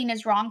that something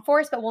is wrong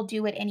for us, but we'll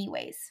do it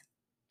anyways.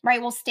 Right?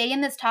 We'll stay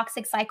in this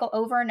toxic cycle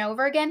over and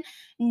over again,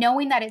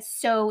 knowing that it's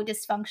so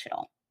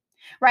dysfunctional.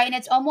 Right? And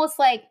it's almost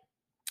like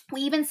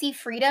we even see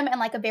freedom in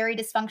like a very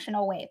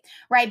dysfunctional way,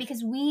 right?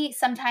 Because we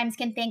sometimes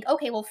can think,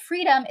 okay, well,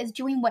 freedom is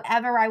doing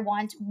whatever I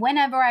want,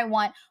 whenever I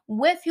want,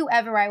 with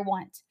whoever I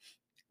want.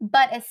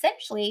 But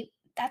essentially,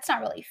 that's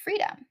not really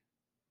freedom.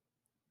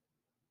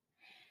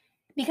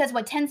 Because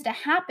what tends to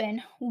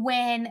happen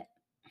when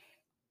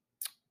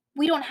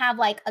we don't have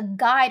like a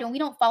guide and we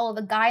don't follow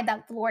the guide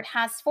that the Lord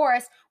has for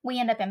us, we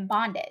end up in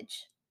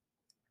bondage,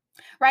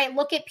 right?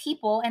 Look at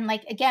people and,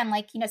 like, again,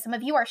 like, some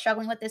of you are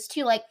struggling with this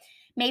too. Like,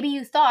 maybe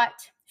you thought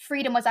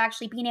freedom was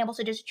actually being able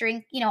to just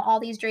drink, all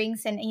these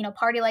drinks and,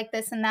 party like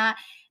this and that.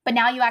 But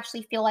now you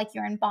actually feel like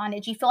you're in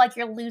bondage. You feel like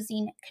you're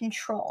losing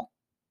control,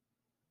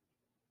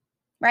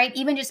 right?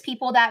 Even just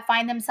people that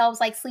find themselves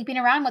like sleeping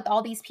around with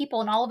all these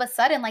people, and all of a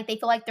sudden, like, they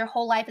feel like their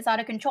whole life is out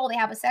of control. They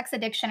have a sex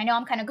addiction. I know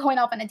I'm kind of going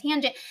off on a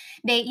tangent.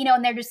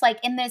 And they're just like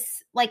in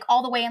this, like,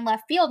 all the way in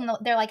left field, and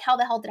they're like, how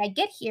the hell did I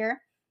get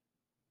here?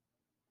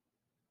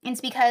 And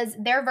it's because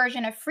their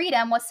version of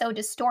freedom was so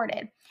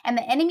distorted, and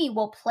the enemy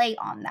will play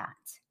on that.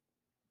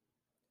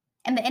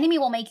 And the enemy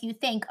will make you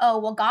think, oh,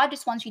 well, God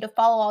just wants you to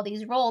follow all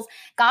these rules.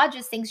 God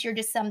just thinks you're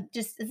just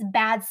this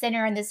bad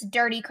sinner and this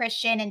dirty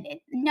Christian. And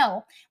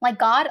no, like,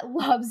 God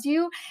loves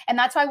you. And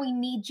that's why we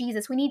need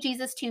Jesus. We need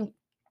Jesus to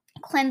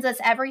cleanse us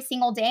every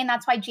single day. And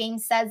that's why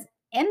James says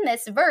in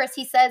this verse,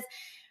 he says,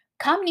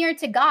 come near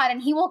to God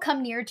and he will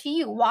come near to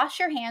you.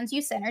 Wash your hands,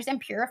 you sinners, and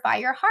purify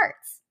your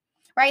hearts.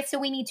 Right? So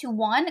we need to,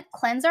 one,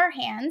 cleanse our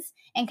hands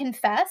and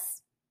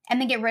confess,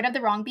 and then get rid of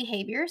the wrong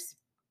behaviors.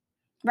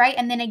 Right?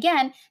 And then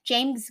again,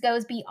 James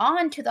goes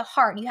beyond to the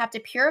heart. You have to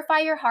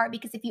purify your heart,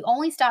 because if you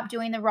only stop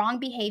doing the wrong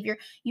behavior,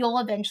 you'll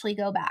eventually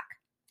go back.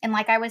 And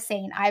like I was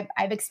saying,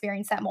 I've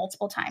experienced that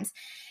multiple times.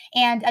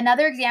 And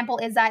another example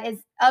is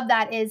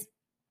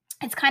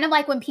it's kind of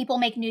like when people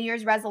make New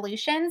Year's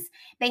resolutions.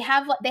 They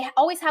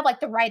always have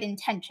like the right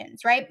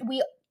intentions, right?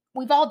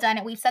 We've all done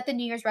it. We've set the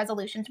New Year's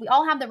resolutions. We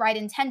all have the right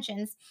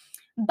intentions.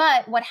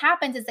 But what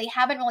happens is they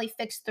haven't really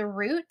fixed the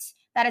root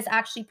that is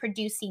actually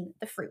producing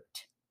the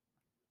fruit.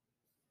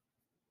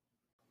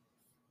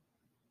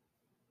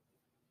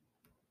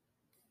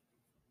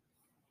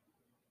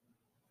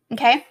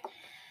 Okay?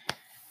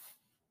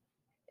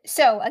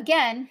 So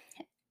again,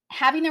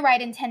 having the right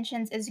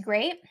intentions is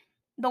great,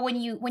 but when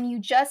you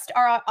just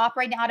are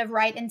operating out of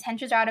right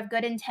intentions or out of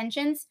good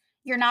intentions,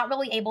 you're not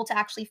really able to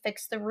actually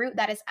fix the root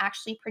that is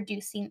actually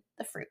producing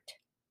the fruit.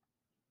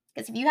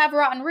 Because if you have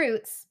rotten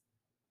roots,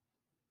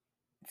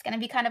 it's going to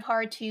be kind of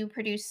hard to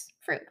produce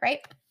fruit,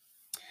 right?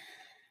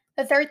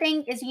 The third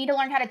thing is you need to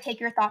learn how to take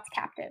your thoughts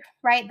captive,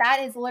 right?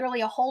 That is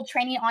literally a whole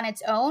training on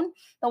its own.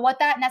 But what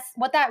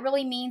that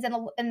really means,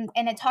 and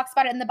it talks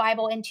about it in the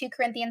Bible in 2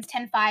 Corinthians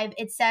 10:5,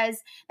 it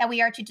says that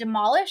we are to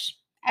demolish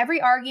every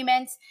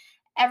argument,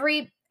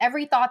 every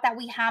thought that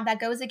we have that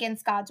goes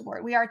against God's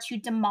word. We are to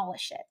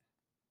demolish it.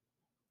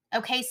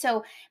 Okay,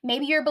 so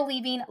maybe you're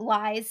believing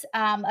lies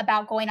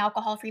about going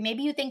alcohol free.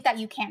 Maybe you think that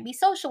you can't be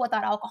social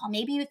without alcohol.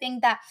 Maybe you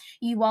think that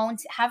you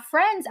won't have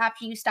friends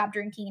after you stop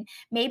drinking.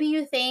 Maybe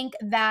you think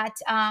that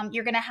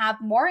you're going to have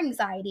more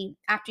anxiety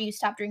after you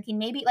stop drinking.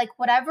 Maybe like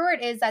whatever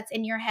it is that's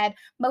in your head,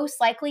 most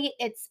likely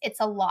it's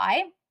a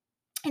lie.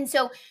 And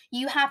so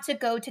you have to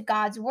go to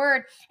God's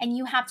word and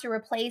you have to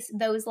replace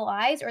those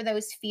lies or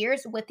those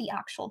fears with the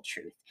actual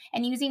truth.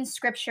 And using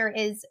scripture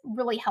is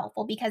really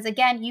helpful because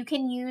again, you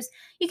can use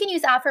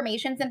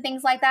affirmations and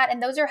things like that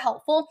and those are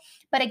helpful,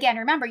 but again,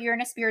 remember you're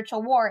in a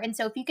spiritual war. And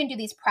so if you can do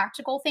these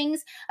practical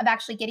things of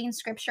actually getting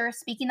scripture,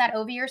 speaking that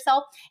over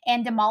yourself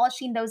and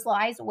demolishing those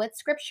lies with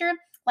scripture,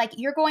 like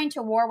you're going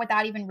to war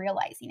without even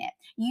realizing it.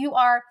 You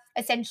are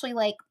essentially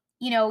like,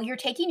 you're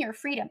taking your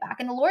freedom back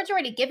and the Lord's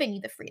already given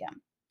you the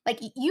freedom. Like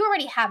you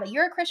already have it.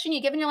 You're a Christian,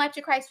 you've given your life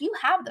to Christ, you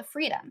have the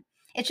freedom.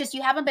 It's just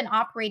you haven't been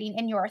operating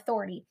in your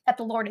authority that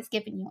the Lord has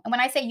given you. And when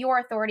I say your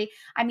authority,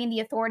 I mean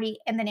the authority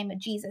in the name of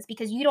Jesus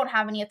because you don't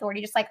have any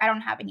authority, just like I don't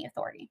have any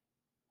authority.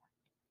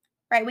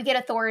 Right? We get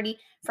authority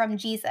from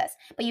Jesus,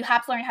 but you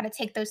have to learn how to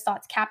take those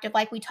thoughts captive,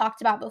 like we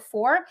talked about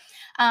before.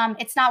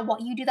 It's not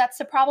what you do that's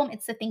the problem,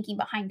 it's the thinking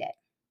behind it.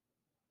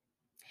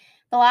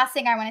 The last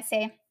thing I want to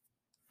say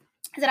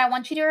is that I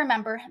want you to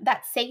remember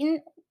that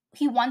Satan,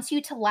 he wants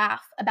you to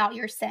laugh about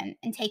your sin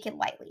and take it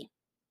lightly.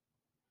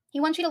 He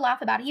wants you to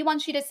laugh about it. He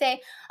wants you to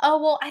say,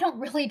 "Oh, well, I don't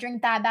really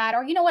drink that bad."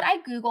 Or, "You know what? I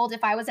Googled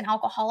if I was an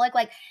alcoholic.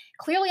 Like,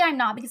 clearly I'm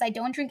not because I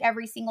don't drink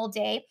every single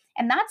day."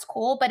 And that's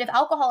cool. But if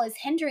alcohol is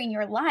hindering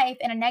your life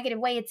in a negative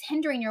way, it's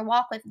hindering your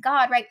walk with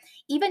God, right?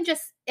 Even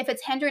just if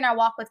it's hindering our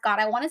walk with God,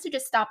 I want us to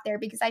just stop there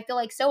because I feel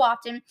like so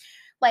often,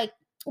 like,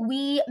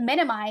 we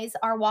minimize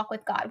our walk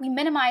with God. We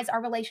minimize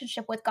our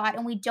relationship with God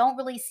and we don't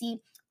really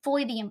see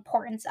fully the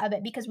importance of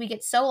it because we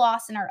get so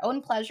lost in our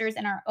own pleasures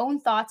and our own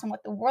thoughts and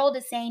what the world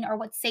is saying or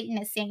what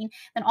Satan is saying,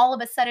 then all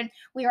of a sudden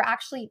we are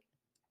actually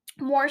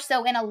more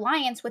so in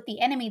alliance with the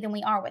enemy than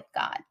we are with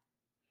God.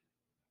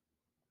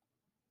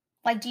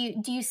 Like do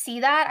you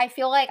see that? I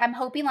feel like I'm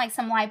hoping like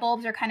some light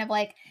bulbs are kind of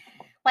like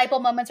light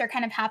bulb moments are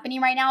kind of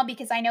happening right now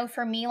because I know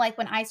for me like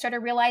when I started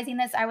realizing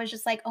this I was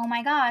just like, "Oh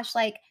my gosh,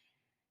 like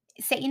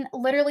Satan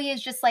literally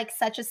is just like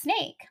such a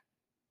snake."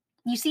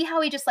 You see how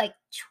he just like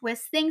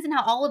twists things and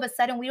how all of a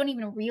sudden we don't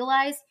even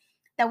realize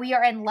that we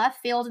are in left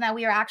field and that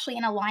we are actually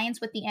in alliance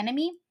with the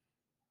enemy?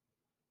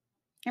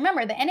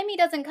 Remember, the enemy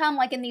doesn't come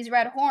like in these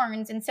red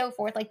horns and so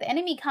forth. Like the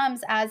enemy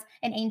comes as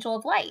an angel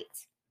of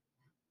light.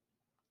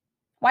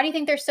 Why do you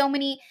think there's so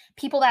many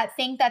people that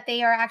think that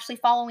they are actually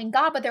following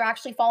God, but they're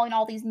actually following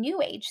all these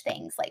new age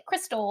things like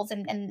crystals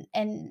and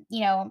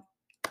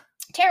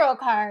tarot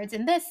cards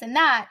and this and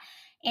that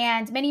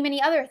and many,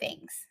 many other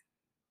things,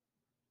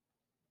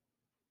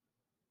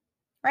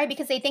 right?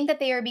 Because they think that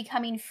they are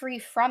becoming free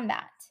from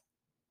that.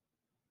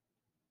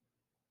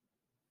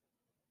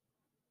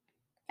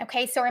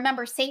 Okay, so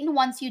remember, Satan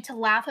wants you to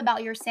laugh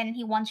about your sin and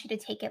he wants you to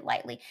take it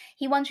lightly.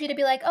 He wants you to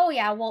be like, "Oh,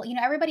 yeah, well,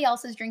 everybody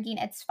else is drinking,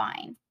 it's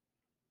fine."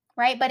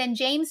 Right? But in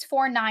James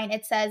 4:9,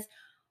 it says,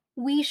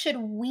 we should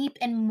weep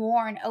and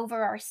mourn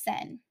over our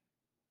sin.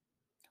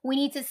 We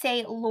need to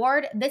say,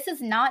 "Lord, this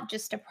is not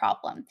just a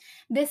problem.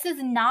 This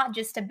is not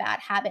just a bad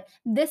habit.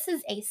 This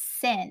is a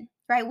sin."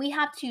 Right? We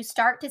have to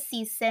start to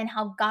see sin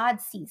how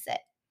God sees it.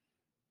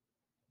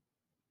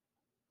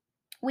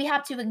 We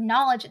have to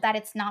acknowledge that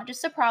it's not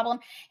just a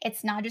problem,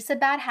 it's not just a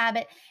bad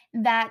habit,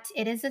 that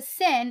it is a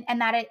sin and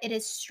that it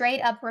is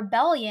straight up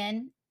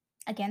rebellion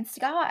against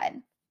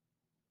God.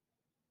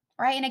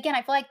 Right? And again,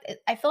 I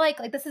feel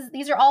like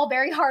these are all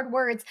very hard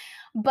words,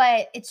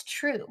 but it's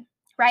true.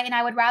 Right? And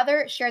I would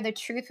rather share the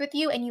truth with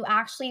you and you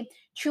actually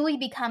truly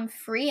become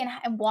free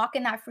and walk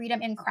in that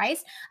freedom in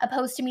Christ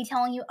opposed to me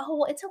telling you, "Oh,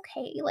 well, it's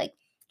okay. Like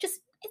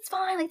just it's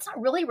fine. Like, it's not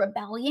really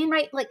rebellion,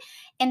 right?" Like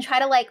and try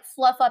to like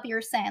fluff up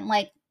your sin.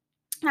 Like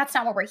that's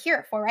not what we're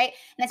here for, right?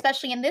 And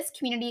especially in this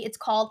community, it's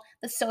called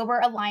the Sober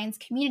Alliance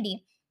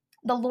Community.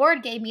 The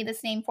Lord gave me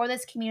this name for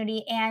this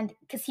community, and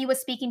because He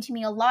was speaking to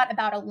me a lot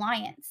about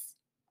alliance.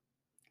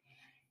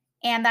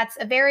 And that's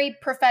a very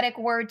prophetic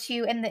word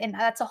too, and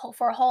that's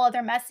for a whole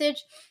other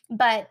message.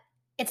 But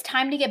it's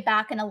time to get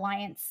back in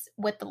alliance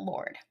with the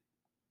Lord.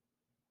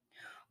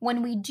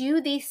 When we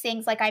do these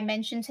things, like I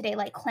mentioned today,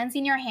 like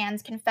cleansing your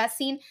hands,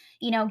 confessing,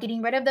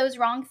 getting rid of those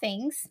wrong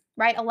things,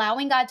 right?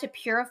 Allowing God to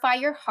purify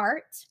your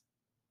heart,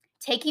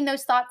 taking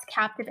those thoughts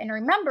captive and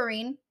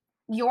remembering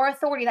your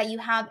authority that you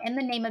have in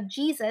the name of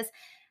Jesus,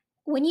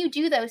 when you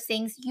do those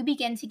things, you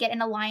begin to get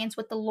in alliance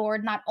with the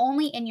Lord, not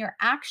only in your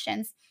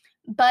actions,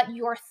 but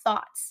your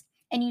thoughts.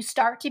 And you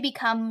start to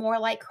become more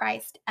like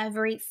Christ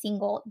every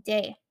single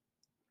day.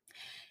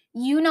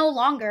 You no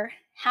longer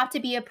have to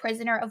be a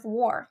prisoner of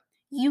war.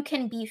 You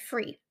can be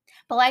free.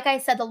 But like I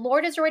said, the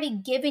Lord has already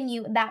given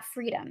you that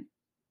freedom,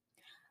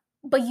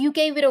 but you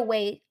gave it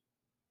away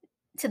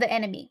to the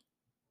enemy,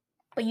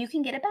 but you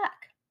can get it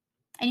back.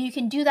 And you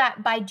can do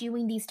that by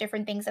doing these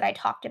different things that I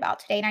talked about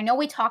today. And I know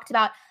we talked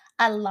about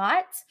a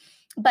lot,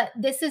 but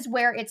this is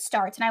where it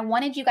starts. And I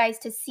wanted you guys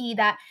to see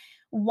that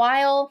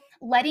while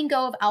letting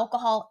go of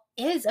alcohol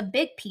is a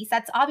big piece.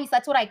 That's obvious.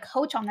 That's what I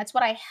coach on. That's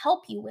what I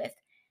help you with.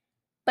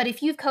 But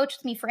if you've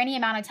coached me for any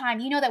amount of time,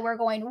 you know that we're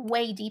going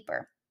way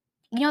deeper.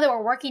 You know that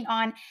we're working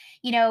on,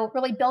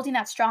 really building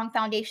that strong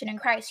foundation in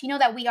Christ. You know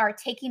that we are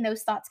taking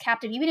those thoughts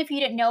captive. Even if you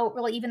didn't know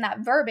really even that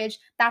verbiage,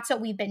 that's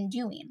what we've been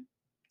doing.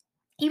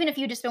 Even if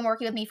you've just been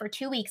working with me for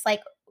 2 weeks,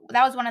 like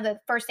that was one of the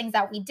first things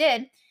that we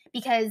did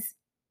because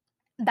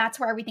that's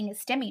where everything is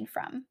stemming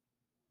from.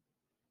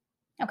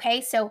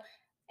 Okay. So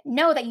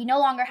know that you no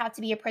longer have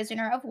to be a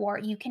prisoner of war.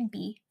 You can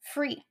be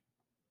free.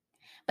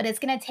 But it's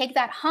going to take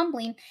that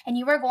humbling, and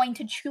you are going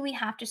to truly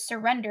have to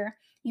surrender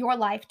your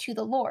life to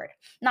the Lord.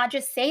 Not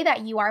just say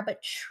that you are,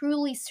 but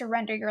truly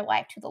surrender your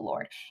life to the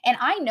Lord. And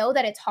I know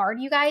that it's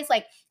hard, you guys.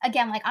 Like,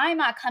 again, like I'm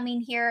not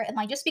coming here and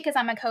like just because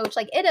I'm a coach,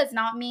 like it does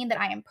not mean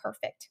that I am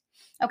perfect.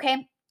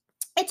 Okay.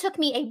 It took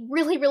me a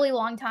really, really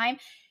long time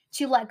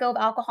to let go of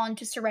alcohol and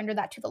to surrender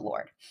that to the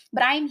Lord.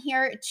 But I'm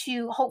here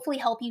to hopefully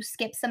help you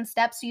skip some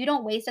steps so you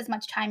don't waste as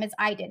much time as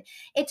I did.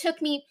 It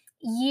took me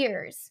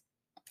years.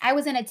 I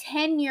was in a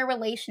 10-year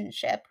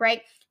relationship,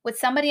 right? With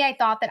somebody I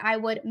thought that I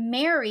would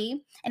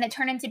marry, and it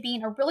turned into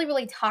being a really,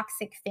 really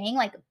toxic thing.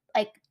 Like,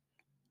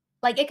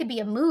 like it could be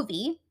a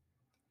movie.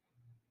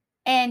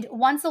 And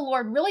once the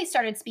Lord really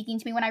started speaking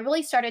to me, when I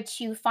really started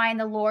to find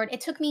the Lord,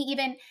 it took me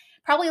even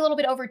probably a little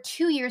bit over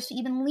 2 years to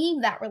even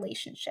leave that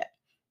relationship.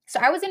 So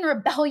I was in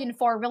rebellion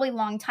for a really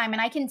long time.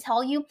 And I can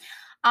tell you,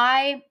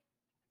 I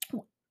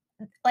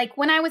like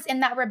when I was in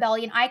that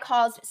rebellion, I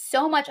caused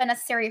so much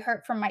unnecessary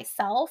hurt for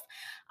myself.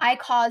 I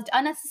caused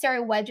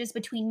unnecessary wedges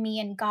between me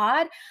and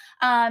God.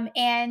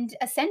 And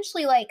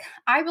essentially, like,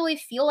 I really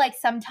feel like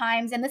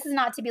sometimes, and this is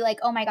not to be like,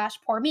 oh my gosh,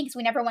 poor me, because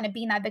we never want to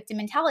be in that victim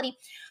mentality.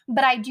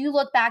 But I do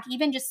look back,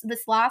 even just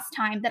this last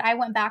time that I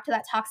went back to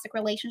that toxic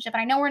relationship.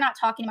 And I know we're not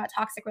talking about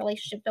toxic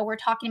relationships, but we're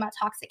talking about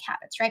toxic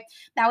habits, right?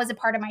 That was a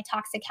part of my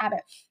toxic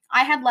habit.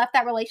 I had left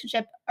that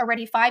relationship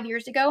already 5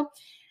 years ago,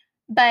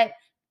 but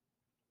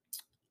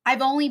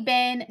I've only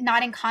been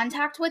not in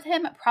contact with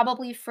him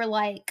probably for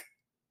like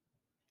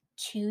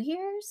 2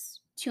 years,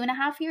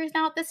 2.5 years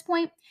now at this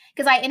point,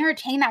 because I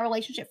entertained that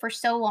relationship for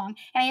so long.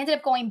 And I ended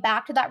up going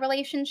back to that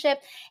relationship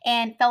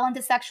and fell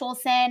into sexual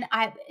sin.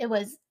 It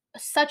was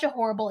such a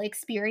horrible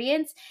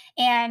experience.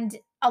 And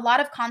a lot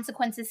of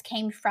consequences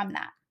came from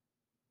that.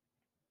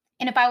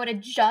 And if I would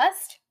have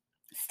just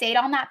stayed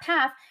on that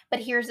path, but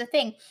here's the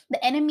thing,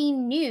 the enemy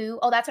knew,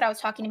 oh, that's what I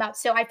was talking about.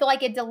 So I feel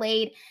like it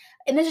delayed,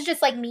 and this is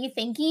just like me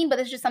thinking, but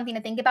this is just something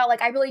to think about.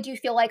 Like, I really do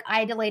feel like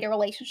I delayed a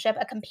relationship,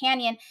 a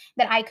companion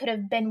that I could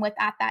have been with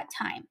at that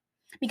time.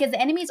 Because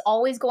the enemy is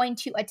always going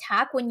to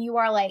attack when you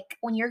are like,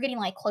 when you're getting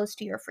like close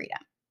to your freedom.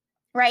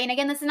 Right. And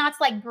again, this is not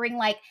to like bring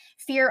like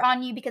fear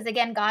on you because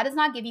again, God does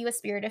not give you a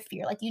spirit of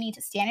fear. Like you need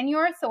to stand in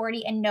your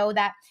authority and know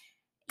that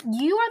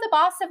you are the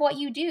boss of what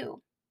you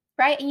do,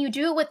 right? And you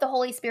do it with the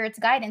Holy Spirit's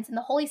guidance, and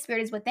the Holy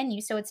Spirit is within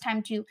you. So it's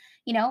time to,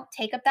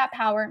 take up that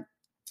power,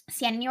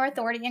 stand in your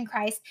authority in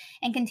Christ,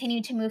 and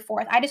continue to move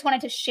forth. I just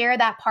wanted to share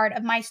that part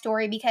of my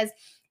story because,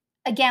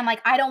 again,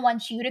 like I don't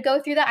want you to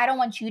go through that. I don't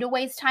want you to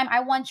waste time.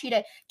 I want you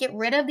to get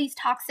rid of these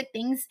toxic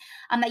things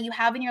that you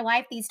have in your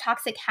life, these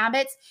toxic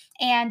habits.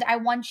 And I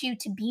want you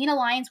to be in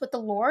alliance with the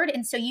Lord.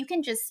 And so you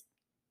can just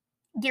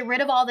get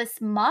rid of all this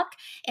muck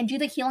and do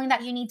the healing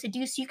that you need to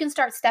do so you can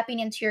start stepping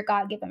into your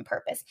God given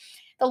purpose.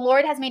 The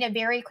Lord has made it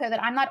very clear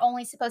that I'm not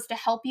only supposed to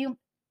help you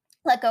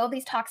let go of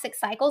these toxic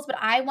cycles, but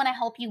I want to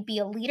help you be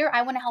a leader.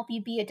 I want to help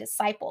you be a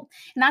disciple.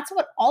 And that's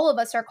what all of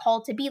us are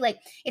called to be. Like,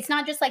 it's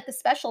not just like the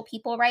special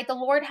people, right? The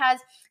Lord has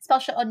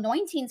special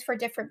anointings for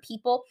different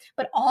people,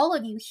 but all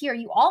of you here,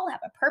 you all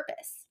have a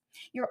purpose.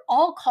 You're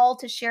all called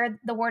to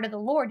share the word of the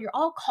Lord. You're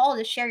all called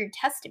to share your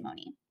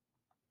testimony.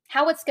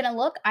 How it's going to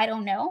look, I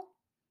don't know.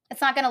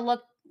 It's not going to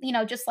look,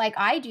 just like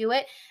I do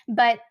it,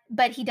 but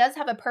he does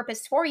have a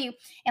purpose for you.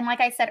 And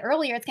like I said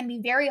earlier, it's going to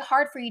be very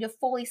hard for you to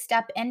fully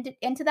step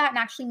into that and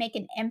actually make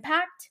an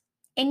impact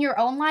in your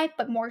own life,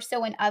 but more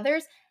so in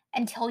others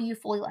until you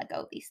fully let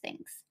go of these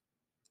things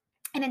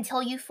and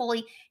until you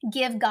fully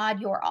give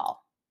God your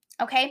all.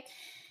 Okay?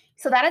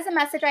 So that is a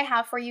message I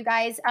have for you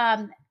guys.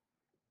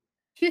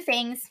 Two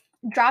things.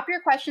 Drop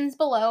your questions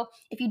below.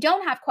 If you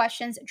don't have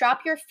questions, drop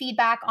your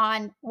feedback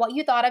on what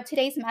you thought of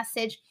today's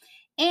message.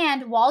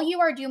 And while you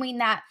are doing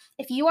that,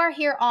 if you are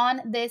here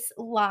on this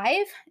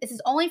live, this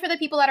is only for the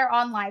people that are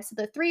on live. So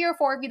the 3 or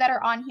 4 of you that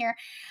are on here,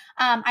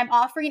 I'm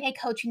offering a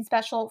coaching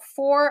special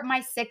for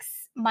my 6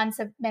 months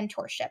of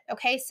mentorship.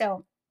 Okay.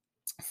 So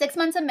 6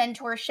 months of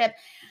mentorship.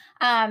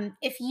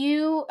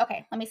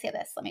 Okay, let me say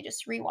this. Let me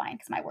just rewind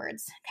because my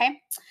words. Okay.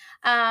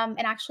 And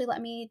actually,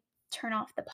 let me turn off the